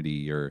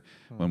community, or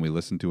when we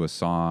listen to a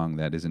song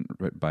that isn't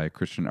written by a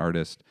Christian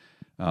artist.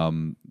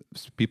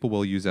 People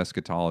will use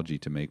eschatology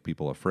to make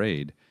people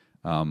afraid.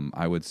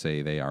 I would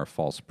say they are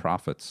false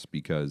prophets,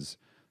 because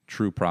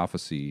true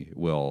prophecy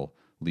will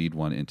lead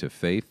one into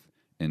faith,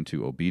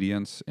 into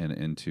obedience, and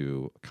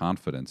into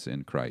confidence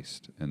in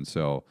Christ. And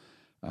so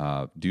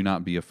do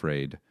not be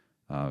afraid.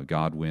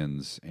 God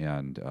wins,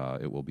 and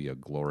it will be a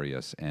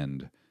glorious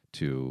end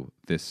to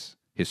this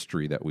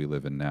history that we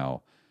live in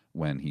now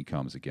when he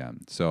comes again.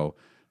 So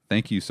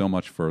thank you so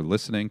much for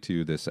listening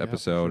to this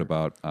episode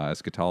about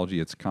eschatology.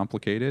 It's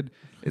complicated,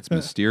 it's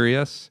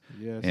mysterious,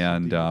 yes,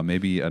 and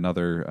maybe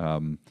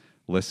another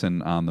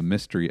listen on the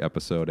mystery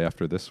episode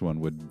after this one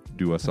would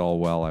do us all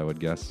well, I would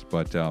guess.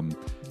 But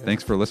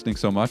thanks for listening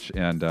so much,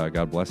 and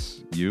God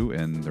bless you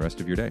and the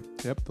rest of your day.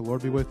 Yep, the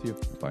Lord be with you.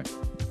 Bye.